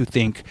for those who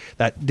think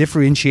that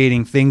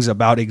differentiating things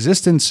about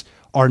existence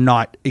are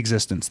not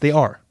existence. They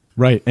are.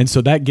 Right. And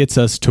so that gets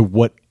us to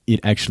what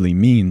it actually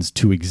means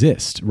to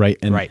exist, right?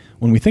 And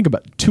when we think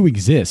about to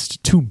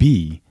exist, to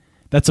be,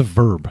 that's a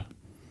verb,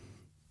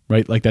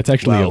 right? Like, that's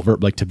actually a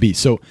verb, like to be.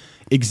 So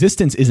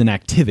existence is an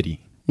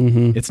activity.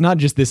 Mm-hmm. It's not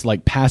just this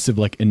like passive,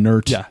 like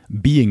inert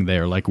being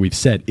there, like we've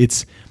said.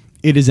 It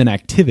is an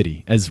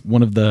activity, as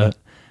one of the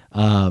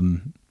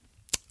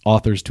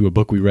authors to a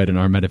book we read in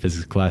our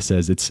metaphysics class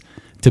says. It's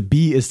to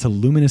be is to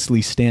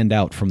luminously stand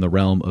out from the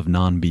realm of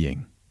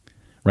non-being.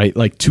 Right?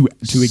 Like to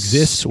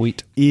exist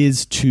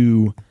is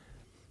to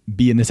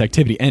be in this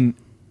activity. And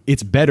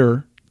it's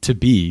better to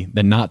be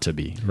than not to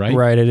be, right?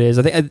 Right, it is.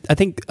 I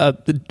think a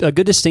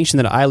good distinction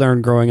that I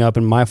learned growing up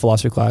in my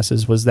philosophy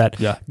classes was that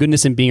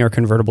goodness and being are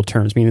convertible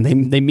terms,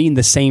 meaning they mean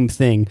the same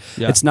thing.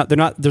 Yeah. It's not.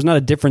 There's not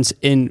a difference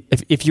in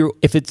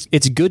if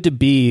it's good to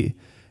be,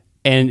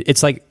 and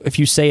it's like if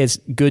you say it's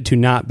good to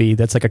not be,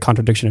 that's like a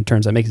contradiction in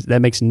terms. That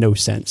makes no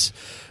sense.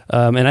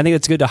 And I think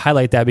it's good to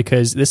highlight that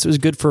because this was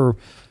good for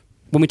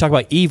when we talk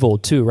about evil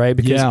too, right?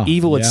 Because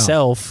evil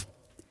itself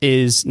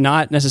is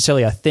not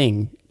necessarily a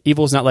thing.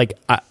 Evil is not like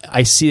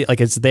I see it like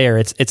it's there.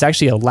 It's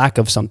actually a lack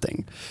of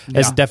something,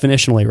 as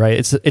definitionally, right?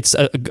 It's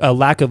a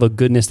lack of a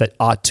goodness that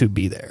ought to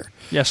be there.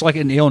 Yeah, so like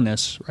an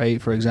illness,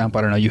 right? For example,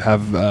 I don't know, you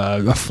have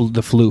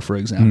the flu, for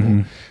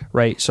example,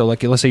 right? So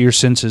like, let's say your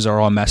senses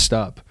are all messed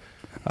up,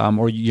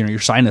 or your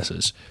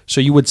sinuses. So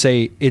you would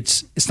say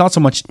it's not so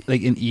much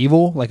like an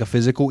evil, like a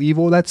physical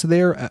evil that's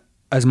there,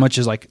 as much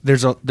as like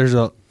there's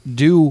a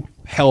due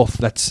health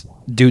that's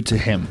due to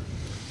him.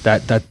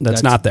 That's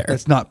not there.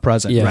 That's not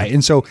present, right?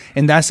 And so,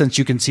 in that sense,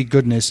 you can see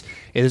goodness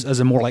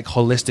as a more like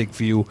holistic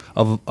view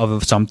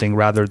of something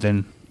rather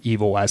than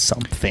evil as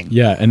something.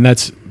 Yeah, and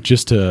that's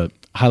just to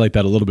highlight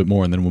that a little bit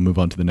more, and then we'll move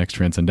on to the next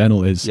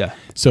transcendental.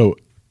 So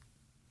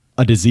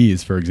a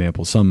disease, for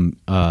example, some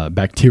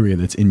bacteria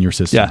that's in your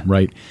system,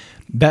 right?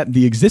 That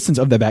the existence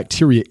of that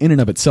bacteria in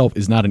and of itself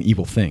is not an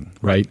evil thing,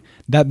 right?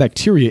 That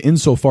bacteria,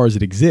 insofar as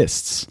it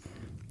exists,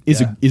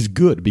 is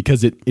good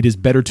because it is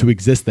better to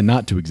exist than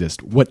not to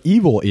exist. What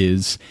evil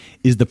is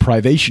the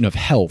privation of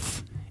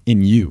health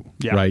in you,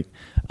 right?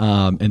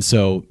 And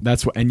so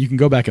that's what, and you can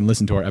go back and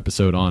listen to our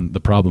episode on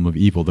the problem of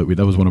evil.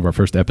 That was one of our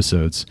first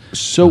episodes.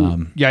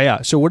 So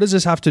So what does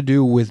this have to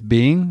do with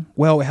being?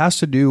 Well, it has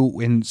to do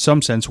in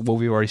some sense what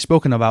we've already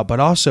spoken about, but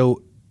also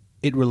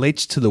it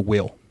relates to the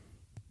will.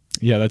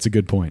 Yeah, that's a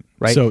good point.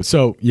 Right.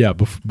 So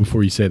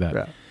before you say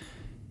that.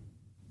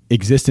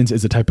 Existence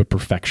is a type of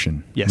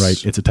perfection,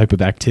 right? It's a type of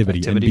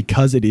activity. And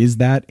because it is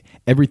that,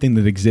 everything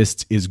that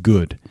exists is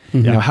good.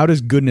 Now, how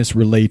does goodness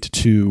relate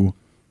to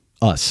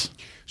us?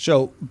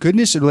 So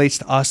goodness relates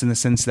to us in the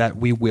sense that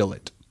we will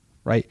it,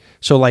 right?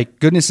 So like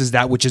goodness is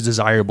that which is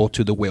desirable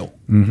to the will,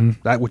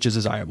 that which is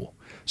desirable.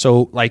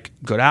 So like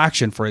good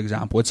action, for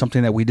example, it's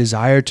something that we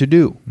desire to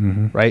do,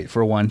 right?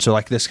 For one. So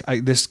like this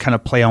kind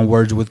of play on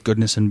words with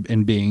goodness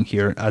and being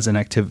here as an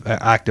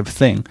active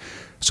thing.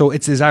 So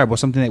it's desirable,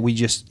 something that we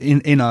just,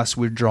 in us,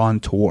 we're drawn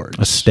towards.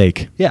 A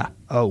steak. Yeah.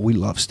 Oh, we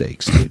love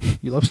steaks, dude.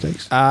 You love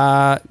steaks?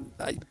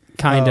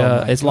 Kind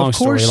of. It's a long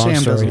story. Of course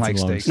Sam doesn't like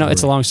steaks. No,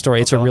 it's a long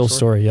story. It's a real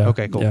story, yeah.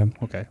 Okay, cool. Yeah.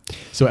 Okay.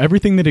 So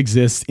everything that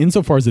exists,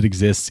 insofar as it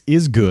exists,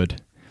 is good.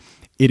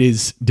 It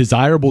is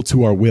desirable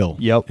to our will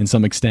in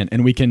some extent.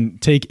 And we can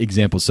take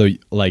examples. So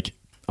like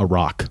a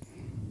rock.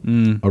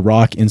 A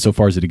rock,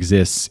 insofar as it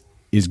exists,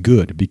 is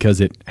good because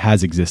it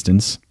has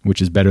existence,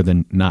 which is better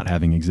than not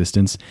having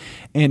existence.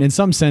 And in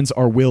some sense,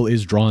 our will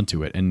is drawn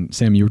to it. And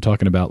Sam, you were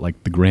talking about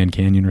like the Grand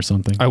Canyon or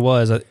something? I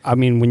was. I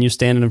mean, when you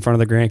stand in front of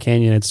the Grand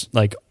Canyon, it's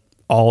like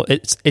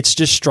it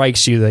just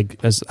strikes you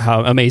like as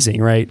how amazing,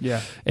 right?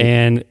 Yeah.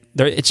 And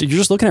you're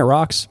just looking at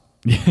rocks.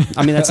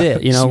 I mean, that's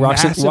it. You know,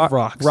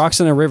 rocks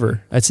in a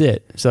river. That's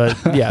it. So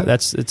yeah,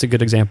 it's a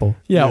good example.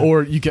 Yeah,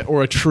 or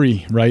a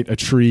tree, right? A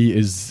tree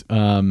is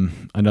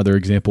another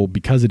example.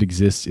 Because it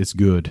exists, it's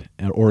good.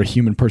 Or a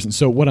human person.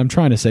 So what I'm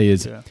trying to say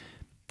is,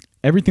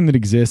 everything that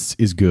exists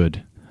is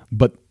good,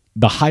 but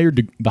the higher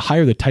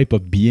the type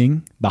of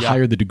being, the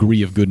higher the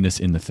degree of goodness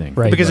in the thing.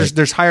 Right. Because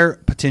there's higher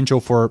potential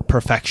for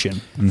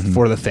perfection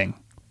for the thing,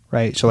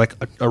 right? So like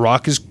a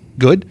rock is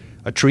good.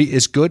 A tree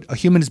is good. A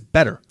human is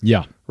better.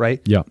 Yeah. Right?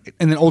 Yeah.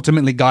 And then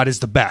ultimately God is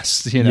the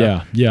best, you know?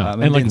 Yeah, yeah.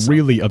 And like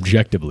really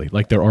objectively.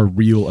 Like there are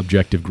real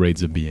objective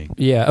grades of being.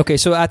 Yeah. Okay,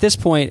 so at this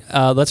point,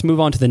 let's move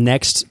on to the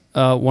next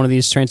one of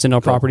these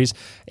transcendental properties.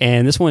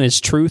 And this one is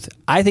truth.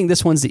 I think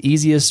this one's the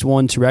easiest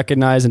one to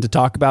recognize and to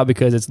talk about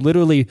because it's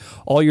literally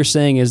all you're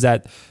saying is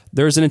that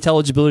there's an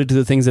intelligibility to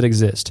the things that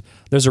exist.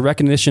 There's a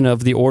recognition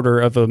of the order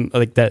of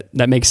like that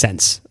makes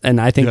sense.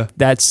 And I think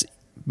that's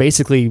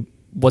basically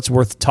what's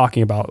worth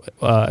talking about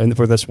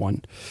for this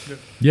one.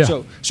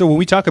 Yeah. So when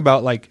we talk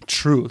about like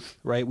truth,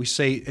 right, we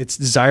say it's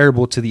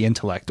desirable to the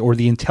intellect or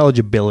the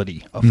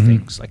intelligibility of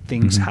things. Like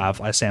things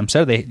have, as Sam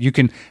said, you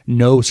can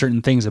know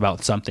certain things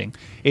about something.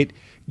 It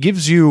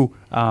gives you,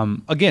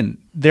 again,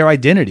 their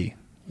identity.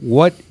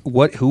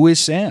 Who is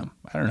Sam?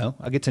 I don't know.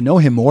 I get to know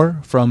him more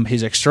from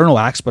his external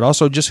acts, but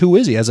also just who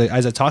is he? As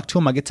I talk to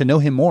him, I get to know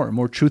him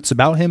more truths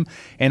about him,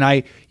 and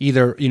I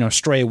either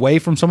stray away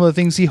from some of the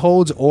things he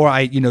holds, or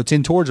I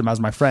tend towards him as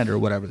my friend or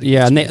whatever.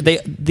 Yeah, and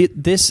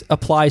this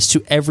applies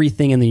to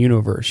everything in the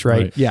universe,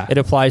 right? Yeah, it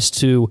applies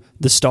to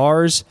the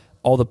stars,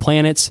 all the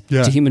planets,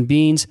 to human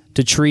beings,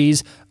 to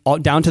trees. All,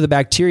 down to the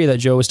bacteria that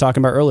Joe was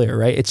talking about earlier,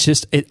 right?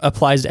 It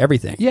applies to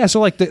everything. Yeah, so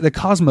like the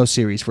Cosmos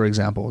series, for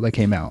example, that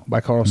came out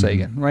by Carl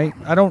Sagan, right?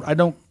 I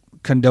don't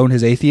condone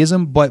his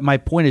atheism, but my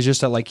point is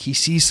just that like he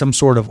sees some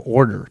sort of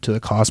order to the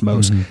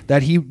cosmos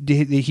that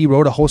he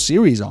wrote a whole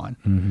series on,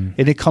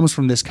 and it comes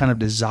from this kind of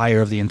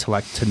desire of the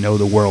intellect to know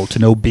the world, to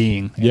know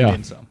being.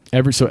 And some.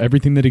 So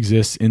everything that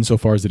exists,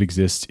 insofar as it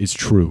exists, is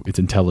true. It's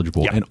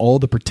intelligible, and all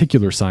the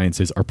particular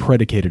sciences are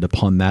predicated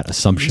upon that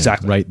assumption,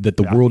 right? That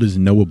the world is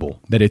knowable,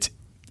 that it's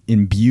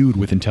imbued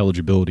with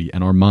intelligibility,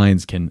 and our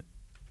minds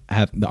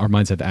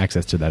have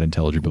access to that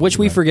intelligibility, which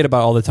we forget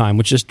about all the time,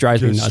 which just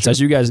drives me nuts. As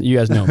you guys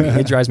know me,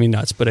 it drives me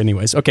nuts. But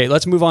anyways, okay,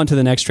 let's move on to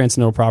the next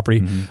transcendental property.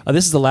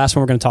 This is the last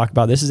one we're going to talk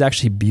about. This is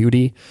actually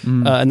beauty,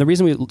 and the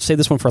reason we say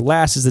this one for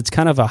last is it's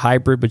kind of a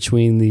hybrid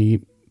between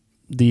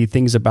the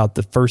things about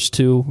the first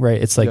two,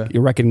 right? It's like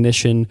a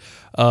recognition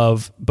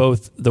of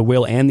both the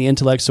will and the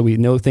intellect, so we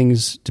know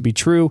things to be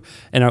true,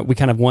 and we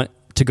kind of want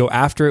to go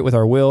after it with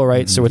our will,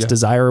 right? So it's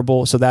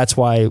desirable. So that's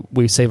why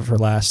we save it for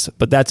last.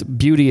 But that's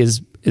beauty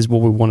is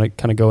what we want to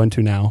kind of go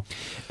into now.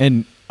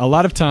 And a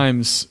lot of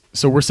times,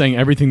 so we're saying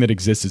everything that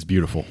exists is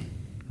beautiful,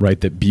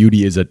 right? That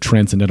beauty is a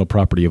transcendental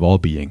property of all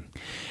being.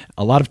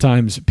 A lot of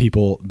times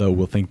people, though,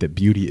 will think that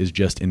beauty is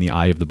just in the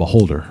eye of the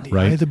beholder,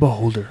 right? Eye of the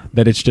beholder.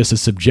 That it's just a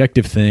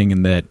subjective thing,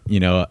 and that,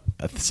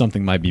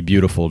 something might be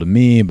beautiful to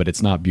me, but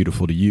it's not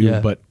beautiful to you.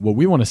 But what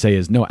we want to say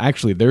is, no,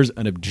 actually, there's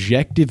an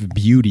objective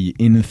beauty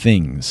in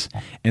things,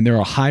 and there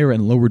are higher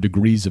and lower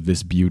degrees of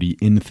this beauty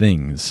in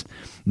things,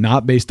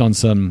 not based on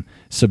some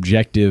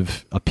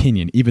subjective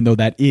opinion, even though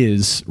that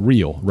is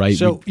real, right?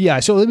 So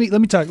let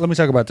me talk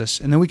about this,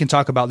 and then we can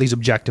talk about these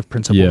objective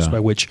principles by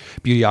which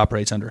beauty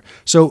operates under.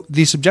 So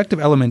the subjective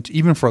element,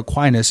 even for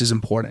Aquinas, is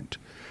important,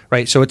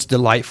 right? So it's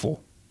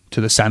delightful to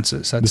the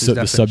senses. That's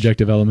the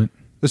subjective element.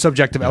 The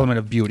subjective element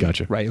of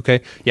beauty, right?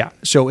 Okay, yeah.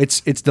 So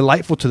it's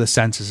delightful to the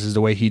senses is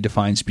the way he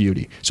defines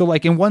beauty. So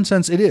like in one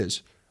sense, it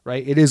is.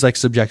 Right, it is like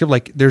subjective.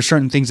 Like there's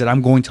certain things that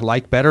I'm going to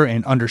like better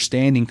and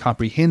understand and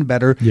comprehend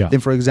better than,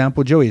 for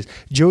example, Joey is.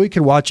 Joey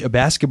could watch a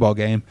basketball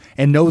game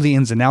and know the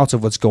ins and outs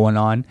of what's going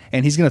on,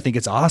 and he's going to think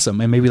it's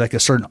awesome, and maybe like a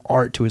certain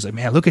art to his like,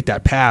 man, look at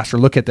that pass, or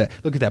look at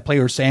that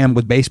player Sam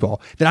with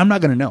baseball that I'm not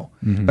going to know,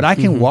 but I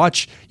can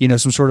watch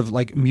some sort of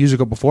like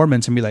musical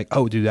performance and be like,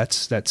 oh, dude,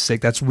 that's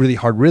sick, that's really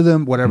hard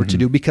rhythm, whatever to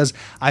do, because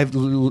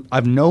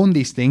I've known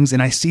these things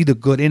and I see the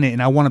good in it,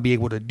 and I want to be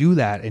able to do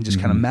that and just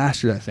kind of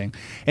master that thing.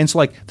 And so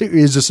like there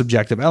is a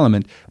subjective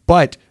element,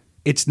 but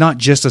it's not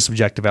just a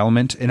subjective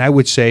element. And I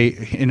would say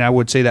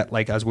that,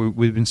 like, as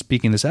we've been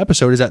speaking this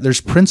episode, is that there's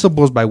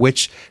principles by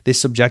which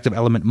this subjective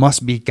element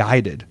must be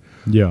guided.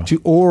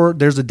 Or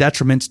there's a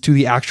detriment to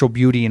the actual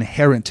beauty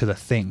inherent to the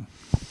thing,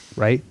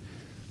 right?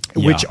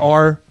 Which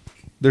are,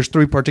 there's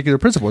three particular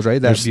principles,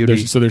 right? That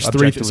beauty. There's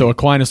three. So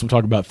Aquinas will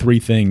talk about three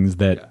things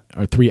that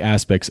are three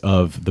aspects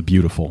of the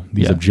beautiful.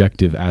 These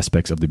objective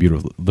aspects of the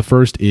beautiful. The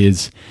first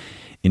is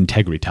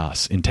integrity,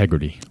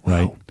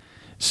 right? Wow.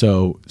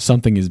 So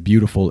something is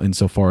beautiful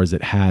insofar as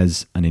it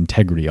has an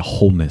integrity, a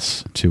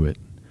wholeness to it.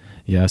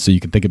 Yeah. So you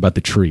can think about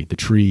the tree. The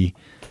tree,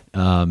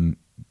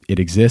 it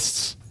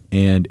exists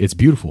and it's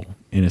beautiful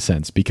in a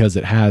sense because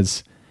it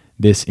has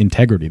this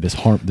integrity, this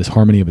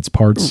harmony of its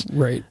parts,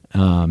 right?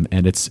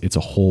 And it's a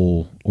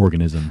whole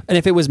organism. And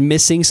if it was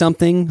missing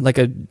something, like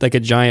a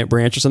giant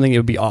branch or something, it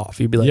would be off.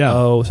 You'd be like,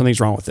 oh, something's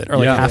wrong with it, or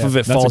like half of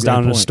it falls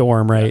down in a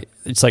storm, right?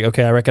 It's like,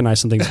 okay, I recognize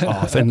something's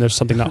off, and there's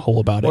something not whole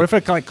about it. Or if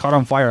it like caught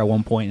on fire at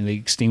one point and they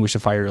extinguished the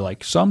fire,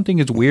 like something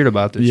is weird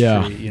about this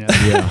tree,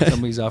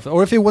 something's off.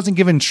 Or if it wasn't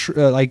given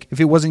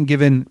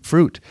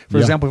fruit, for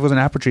example, if it was an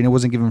apple tree and it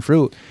wasn't given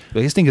fruit,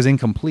 this thing is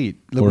incomplete.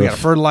 Look, we got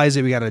to fertilize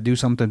it. We got to do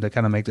something to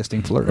kind of make this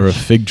thing flourish. Or a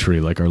fig tree,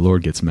 like our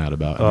Lord gets mad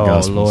about. In the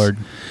Gospels. Lord.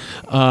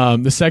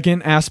 The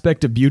second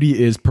aspect of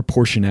beauty is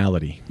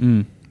proportionality,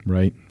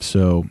 right?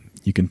 So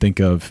you can think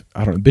of,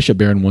 Bishop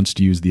Barron wants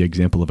to use the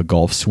example of a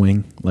golf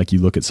swing. Like you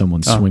look at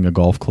someone swing a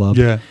golf club,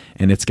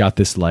 and it's got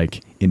this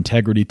like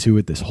integrity to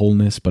it, this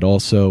wholeness, but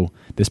also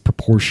this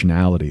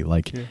proportionality.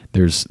 Like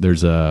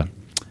there's a,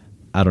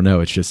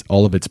 it's just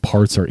all of its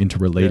parts are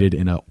interrelated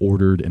in a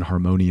ordered and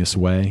harmonious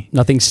way.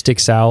 Nothing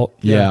sticks out.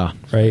 Yeah.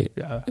 Right.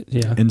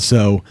 Yeah. And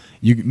so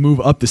you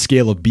move up the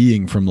scale of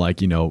being from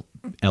like,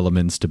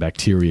 elements to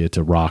bacteria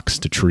to rocks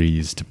to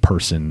trees to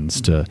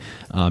persons to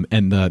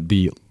and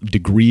the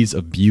degrees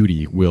of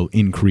beauty will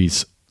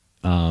increase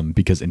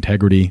because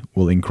integrity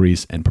will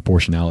increase and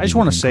proportionality. I just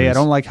want to say I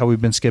don't like how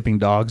we've been skipping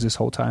dogs this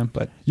whole time,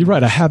 but you're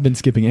right. I have been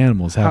skipping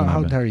animals.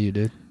 How dare you,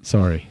 dude?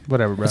 Sorry.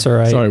 Whatever, bro. That's all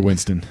right. Sorry,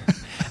 Winston.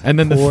 And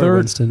then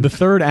the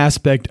third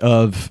aspect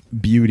of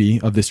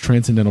beauty, of this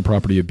transcendental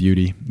property of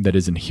beauty that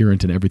is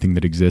inherent in everything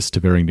that exists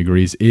to varying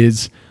degrees,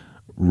 is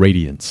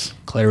radiance,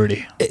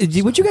 clarity.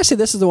 Would you guys say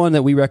this is the one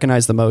that we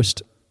recognize the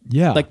most?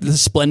 Yeah, like the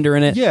splendor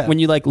in it. Yeah, when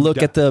you like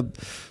look at the,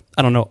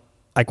 I don't know,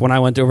 like when I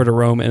went over to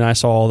Rome and I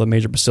saw all the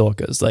major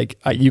basilicas, like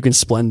you can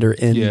splendor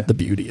in the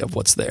beauty of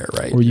what's there,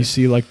 right? Or you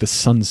see like the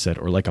sunset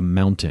or like a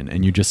mountain,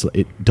 and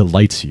it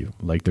delights you.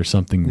 Like there's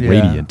something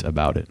radiant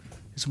about it.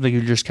 something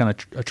you're just kind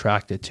of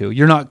attracted to.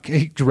 You're not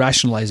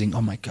rationalizing,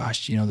 oh my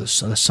gosh, the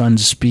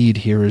sun's speed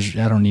here is,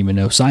 I don't even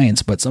know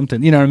science, but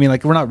something, you know what I mean?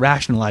 Like, we're not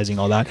rationalizing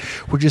all that.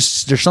 We're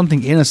just, there's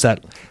something in us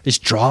that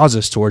just draws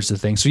us towards the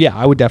thing. So yeah,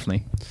 I would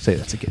definitely say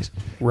that's the case.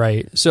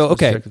 Right. So,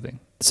 okay.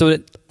 So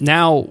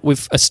now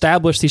we've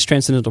established these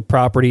transcendental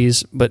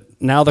properties, but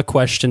now the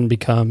question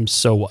becomes,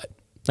 so what?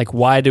 Like,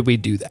 why did we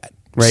do that?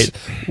 Right?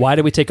 Why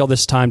did we take all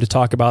this time to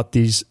talk about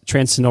these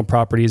transcendental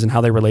properties and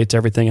how they relate to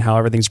everything and how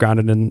everything's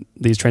grounded in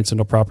these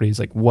transcendental properties?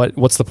 Like,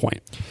 what's the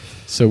point?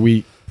 So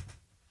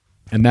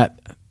that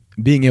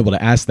being able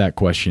to ask that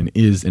question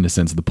is, in a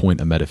sense, the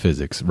point of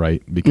metaphysics,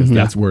 right? Because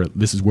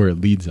this is where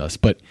it leads us.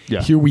 But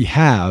here we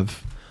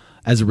have,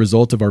 as a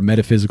result of our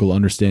metaphysical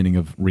understanding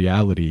of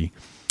reality,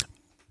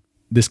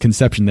 this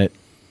conception that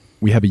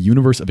we have a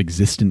universe of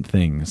existent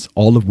things,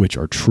 all of which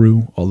are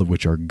true, all of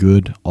which are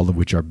good, all of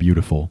which are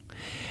beautiful.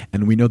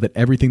 And we know that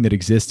everything that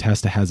exists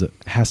has to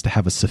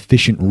have a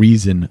sufficient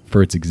reason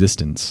for its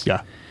existence.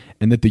 Yeah.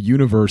 And that the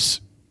universe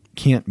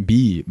can't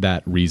be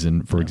that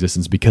reason for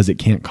existence because it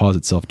can't cause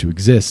itself to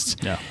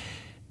exist. Yeah.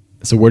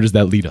 So where does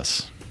that lead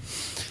us?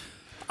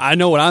 I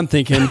know what I'm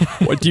thinking.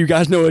 What do you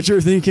guys know what you're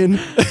thinking?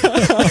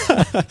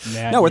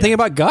 No, we're thinking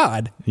about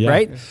God,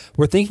 right?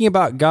 We're thinking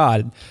about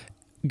God.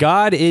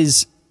 God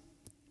is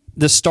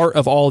the start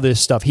of all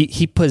this stuff.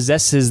 He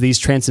possesses these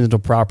transcendental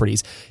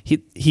properties.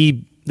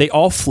 They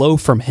all flow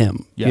from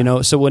him,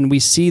 So when we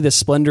see the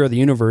splendor of the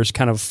universe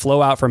kind of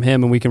flow out from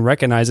him and we can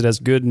recognize it as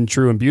good and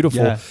true and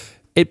beautiful,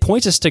 it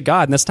points us to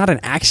God, and that's not an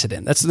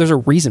accident. There's a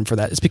reason for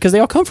that. It's because they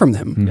all come from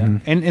him. Mm-hmm.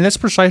 And that's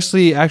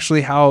precisely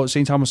actually how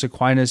St. Thomas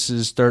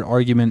Aquinas' third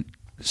argument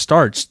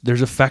starts.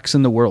 There's effects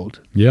in the world.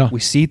 Yeah.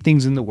 We see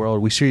things in the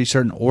world. We see a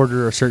certain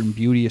order, a certain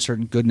beauty, a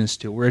certain goodness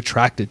to it. We're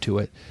attracted to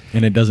it.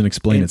 And it doesn't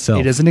explain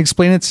itself. It doesn't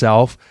explain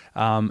itself.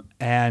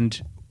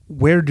 And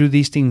where do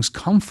these things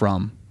come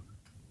from?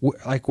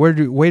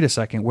 Wait a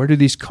second, where do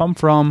these come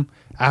from?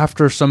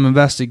 After some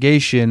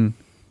investigation,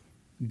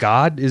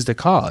 God is the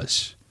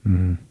cause.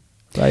 Mm-hmm.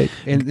 Right.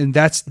 And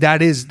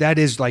that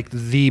is like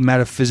the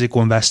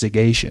metaphysical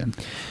investigation.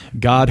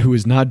 God, who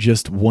is not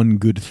just one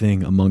good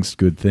thing amongst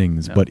good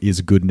things, but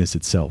is goodness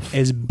itself.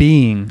 Is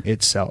being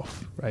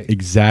itself. Right.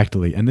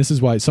 Exactly. And this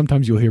is why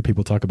sometimes you'll hear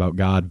people talk about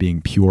God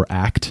being pure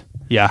act.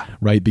 Yeah.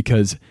 Right?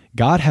 Because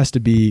God has to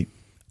be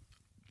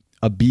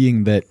a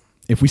being that,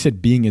 if we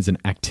said being is an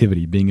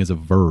activity, being is a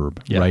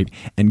verb, right?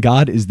 And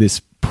God is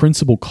this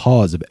principal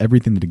cause of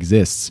everything that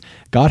exists.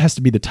 God has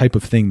to be the type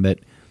of thing that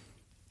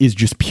is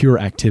just pure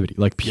activity,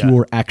 like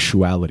pure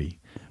actuality,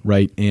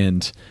 right?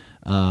 And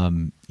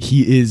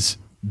he is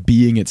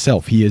being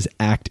itself. He is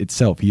act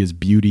itself. He is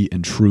beauty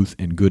and truth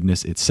and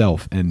goodness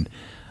itself. And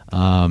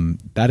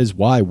that is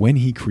why when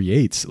he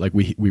creates, like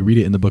we read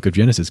it in the book of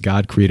Genesis,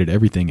 God created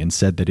everything and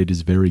said that it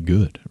is very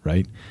good,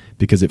 right?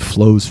 Because it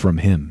flows from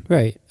him.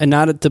 Right. And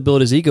not to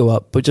build his ego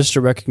up, but just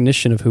a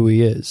recognition of who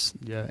he is.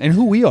 Yeah. And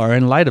who we are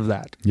in light of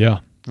that. Yeah.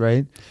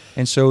 Right.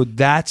 And so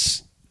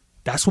that's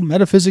what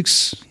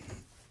metaphysics...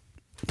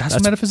 That's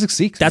what metaphysics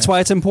seeks. That's why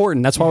it's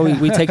important. That's why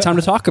we take time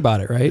to talk about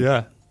it, right?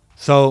 Yeah.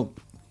 So,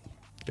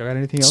 you got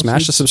anything else?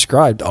 Smash the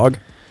subscribe, dog.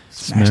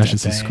 Smash the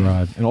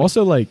subscribe. And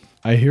also,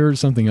 I hear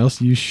something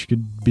else you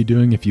should be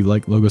doing if you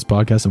like Logos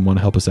Podcast and want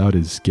to help us out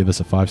is give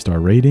us a 5-star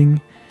rating.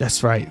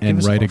 That's right.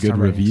 And write a good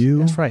review.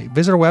 That's right.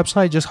 Visit our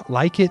website. Just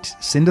like it.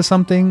 Send us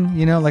something.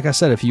 Like I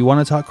said, if you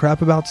want to talk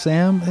crap about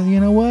Sam, you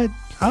know what?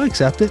 I'll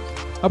accept it.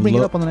 I'll bring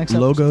it up on the next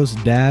episode.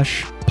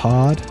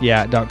 Logos-pod.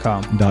 Yeah,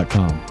 .com.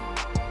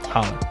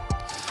 Holla.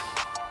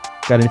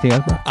 Got anything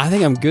else, bro? I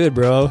think I'm good,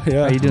 bro.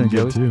 Yeah. How you doing,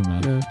 Joey? Too,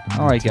 man. Yeah.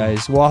 All right,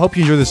 guys. Well, I hope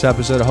you enjoyed this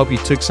episode. I hope you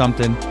took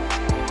something.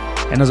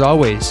 And as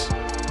always,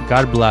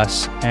 God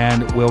bless.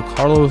 And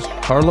Carlo.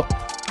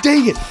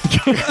 Dang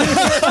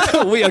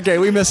it!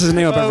 we mess his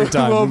name up every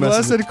time. Well,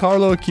 blessed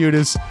Carlo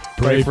Acutis,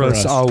 pray for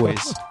us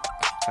always.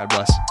 God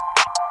bless.